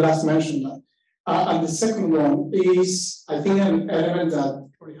Nicolas mentioned that. And the second one is, I think, an element that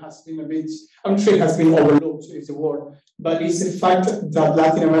probably has been a bit, I'm sure it has been overlooked, is the word, but it's the fact that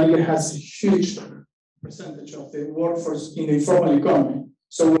Latin America has a huge percentage of the workforce in the informal economy.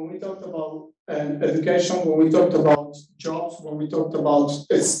 So when we talked about education, when we talked about jobs, when we talked about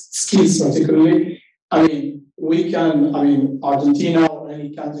skills particularly, I mean, Argentina or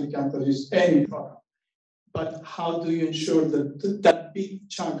any country can produce any product. But how do you ensure that that big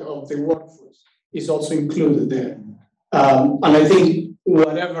chunk of the workforce is also included there? And I think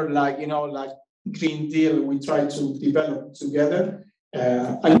whatever, like Green Deal we try to develop together,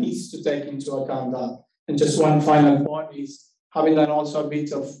 and needs to take into account that. And just one final point is, having done also a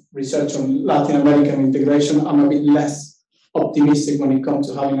bit of research on Latin American integration, I'm a bit less optimistic when it comes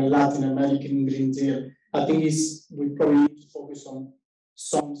to having a Latin American Green Deal. I think we probably need to focus on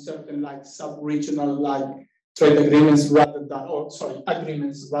some certain like sub-regional like trade agreements rather than,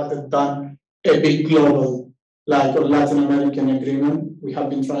 agreements rather than a big global like or Latin American agreement. We have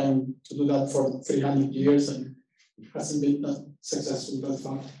been trying to do that for 300 years and it hasn't been that successful thus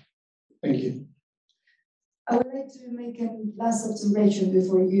far. Thank you. I would like to make a last observation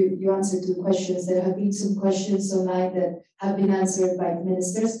before you answer the questions. There have been some questions online that have been answered by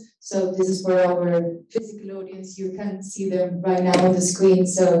ministers. So this is for our physical audience. You can see them right now on the screen.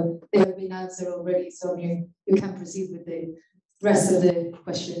 So they have been answered already. So you can proceed with the rest of the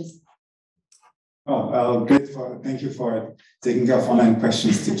questions. Oh, great. Thank you for taking off online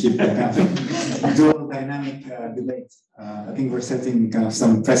questions to keep the kind of dual dynamic debate. I think we're setting kind of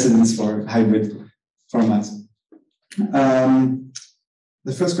some precedents for hybrid formats.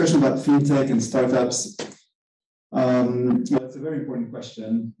 The first question about fintech and startups, well, it's a very important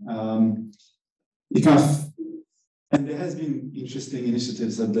question. And there has been interesting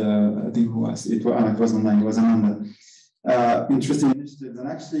initiatives at the, I think it was online, it was Amanda. Interesting initiatives, and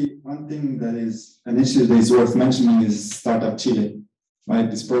actually one thing that is an initiative that is worth mentioning is Startup Chile, right?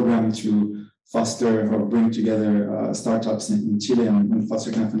 This program to foster or bring together startups in Chile and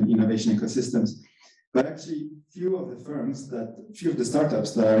foster kind of an innovation ecosystems. But actually, few of the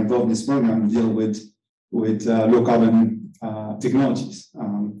startups that are involved in this program deal with low carbon technologies.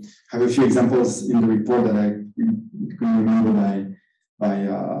 I have a few examples in the report that I can remember by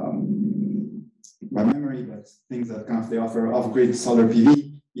memory, but things that kind of they offer off-grid solar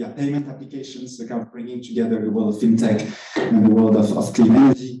PV, payment applications, so kind of bringing together the world of fintech and the world of clean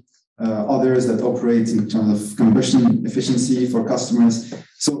energy. Others that operate in terms of combustion efficiency for customers.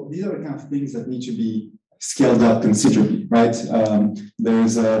 So these are the kind of things that need to be scaled up considerably, right?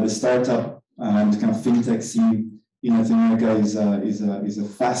 There's the startup and kind of fintech scene in Latin America is a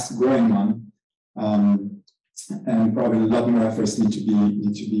fast-growing one, and probably a lot more efforts need to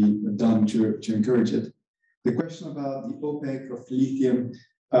be done to encourage it. The question about the OPEC of lithium,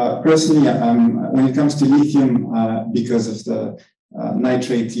 personally, when it comes to lithium, because of the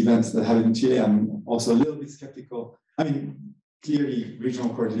nitrate events that happened in Chile, I'm also a little bit skeptical. I mean, clearly regional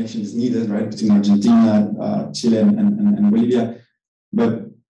coordination is needed, right, between Argentina, Chile, and Bolivia. But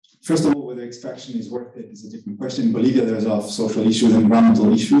first of all, whether extraction is worth it is a different question. In Bolivia, there's a lot of social issues and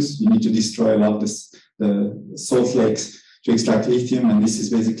environmental issues. You need to destroy a lot of the salt lakes to extract lithium, and this is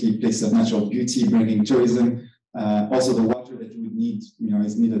basically a place of natural beauty, bringing tourism. Also, the water that you would need,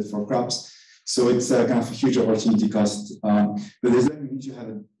 is needed for crops. So it's kind of a huge opportunity cost. But there's definitely need to have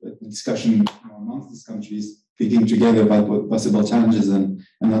a discussion amongst these countries, thinking together about what possible challenges and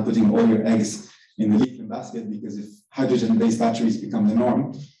not putting all your eggs in the lithium basket, because if hydrogen-based batteries become the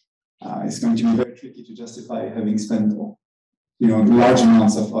norm, it's going to be very tricky to justify having spent large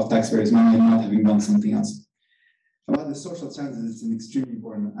amounts of taxpayers' money and not having done something else. About the social challenges, it's an extremely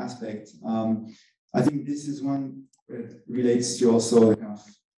important aspect. I think this is one that relates to also the kind of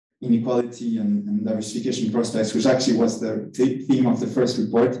inequality and diversification prospects, which actually was the theme of the first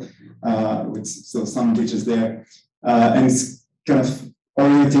report, so some bridges there. And it's kind of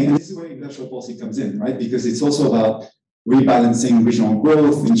orienting, and this is where industrial policy comes in, right? Because it's also about rebalancing regional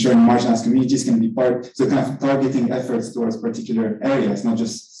growth, ensuring marginalized communities can be part, so kind of targeting efforts towards particular areas, not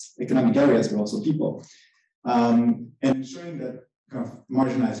just economic areas, but also people. And ensuring that kind of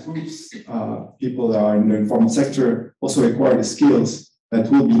marginalized groups, people that are in the informal sector, also acquire the skills that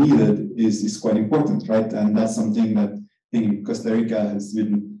will be needed is quite important, right? And that's something that I think Costa Rica has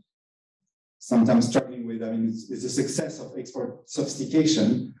been sometimes struggling with. I mean, it's a success of export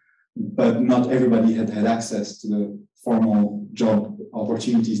sophistication, but not everybody had access to the formal job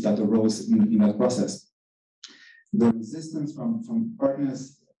opportunities that arose in that process. The resistance from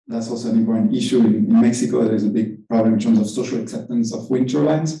partners, that's also an important issue. In Mexico, there's a big problem in terms of social acceptance of wind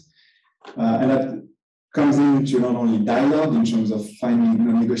turbines. And that comes into not only dialogue in terms of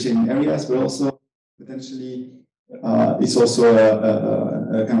finding negotiating areas, but also potentially it's also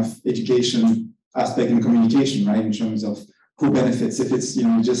a kind of education aspect in communication, right? In terms of who benefits. If it's,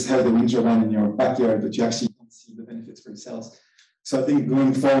 you just have the wind turbine in your backyard, but you actually don't see the benefits for yourselves. So I think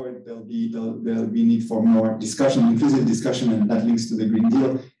going forward, there'll be need for more discussion, inclusive discussion, and that links to the Green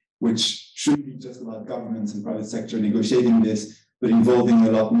Deal, which shouldn't be just about governments and private sector negotiating this, but involving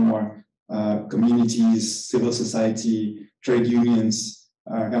a lot more communities, civil society, trade unions,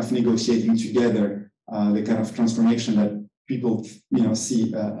 kind of negotiating together the kind of transformation that people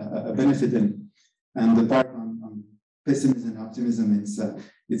see a benefit in. And the part on pessimism and optimism,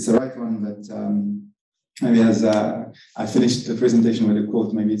 it's the right one, but maybe as I finished the presentation with a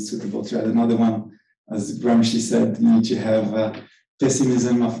quote, maybe it's suitable to add another one. As Gramsci said, you need to have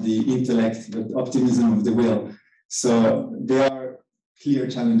pessimism of the intellect, but optimism of the will. So there are clear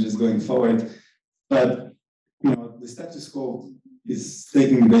challenges going forward, but the status quo is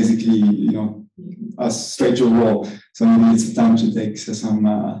taking basically us straight to a wall. So maybe it's time to take some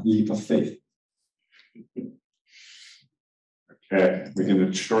leap of faith. Okay, we're going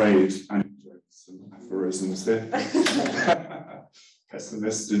to trade anecdotes and aphorisms here.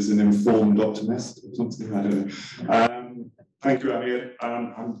 Pessimist is an informed optimist or something, I don't know. Thank you, Amir.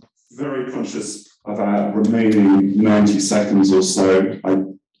 I'm very conscious of our remaining 90 seconds or so.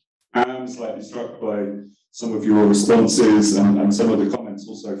 I am slightly struck by some of your responses and some of the comments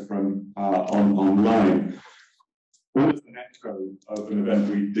also from online. What was the echo of an event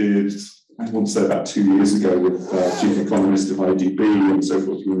we did, I want to say about 2 years ago with Chief Economist of IDB and so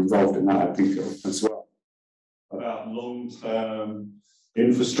forth. You were involved in that, I think, as well, about long-term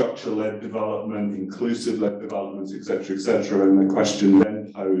infrastructure-led development, inclusive-led development, et cetera, and the question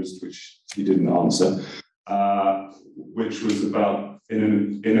then posed, which he didn't answer, which was about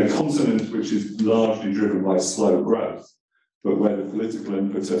in a continent which is largely driven by slow growth, but where the political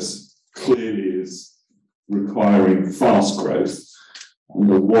impetus clearly is requiring fast growth,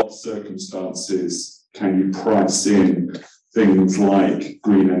 under what circumstances can you price in things like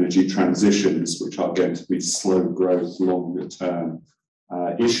green energy transitions, which are going to be slow growth, longer term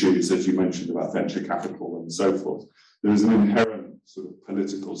issues, as you mentioned about venture capital and so forth. There is an inherent sort of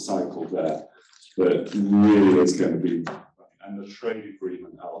political cycle there that really is going to be, and the trade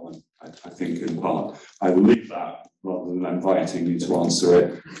agreement element, I think, in part. I will leave that rather than inviting you to answer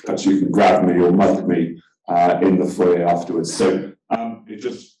it. Perhaps you can grab me or mug me in the foyer afterwards. So it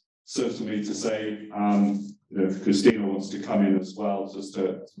just serves me to say, if Christina wants to come in as well, just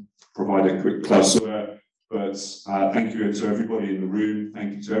to provide a quick clausura. But thank you to everybody in the room.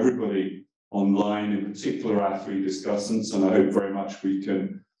 Thank you to everybody online, in particular our three discussants. And I hope very much we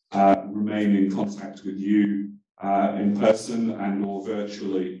can remain in contact with you in person and or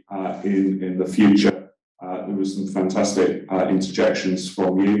virtually in the future. There was some fantastic interjections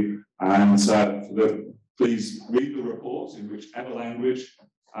from you. And please read the report in whichever language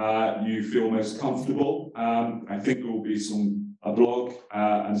you feel most comfortable. I think there will be a blog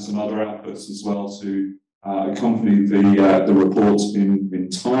and some other outputs as well to accompany the report in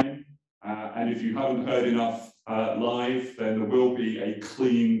time. And if you haven't heard enough live, then there will be a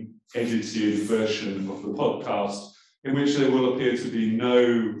clean, edited version of the podcast in which there will appear to be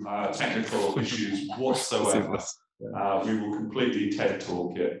no technical issues whatsoever. We will completely TED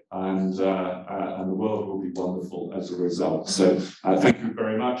talk it, and the world will be wonderful as a result. So thank you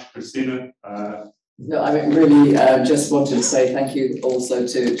very much, Christina. No, I really just wanted to say thank you also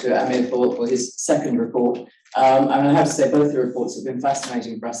to Amir for his second report. And I have to say both the reports have been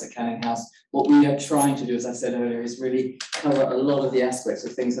fascinating for us at Canning House. What we are trying to do, as I said earlier, is really cover a lot of the aspects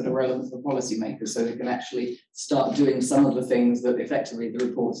of things that are relevant for policymakers so we can actually start doing some of the things that effectively the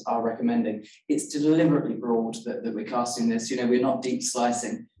reports are recommending. It's deliberately broad that we're casting this. We're not deep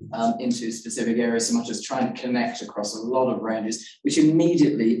slicing into specific areas so much as trying to connect across a lot of ranges, which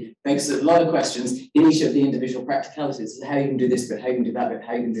immediately begs a lot of questions in each of the individual practicalities. How you can do this bit, how you can do that bit,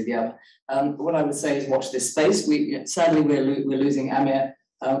 how you can do the other. What I would say is watch this space. Sadly, we're losing Amir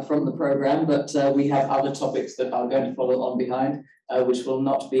from the programme, but we have other topics that are going to follow on behind, which will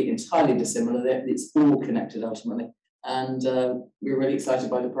not be entirely dissimilar. It's all connected ultimately. And we're really excited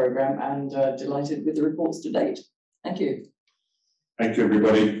by the programme and delighted with the reports to date. Thank you. Thank you,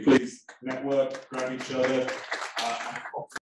 everybody. Please network, grab each other.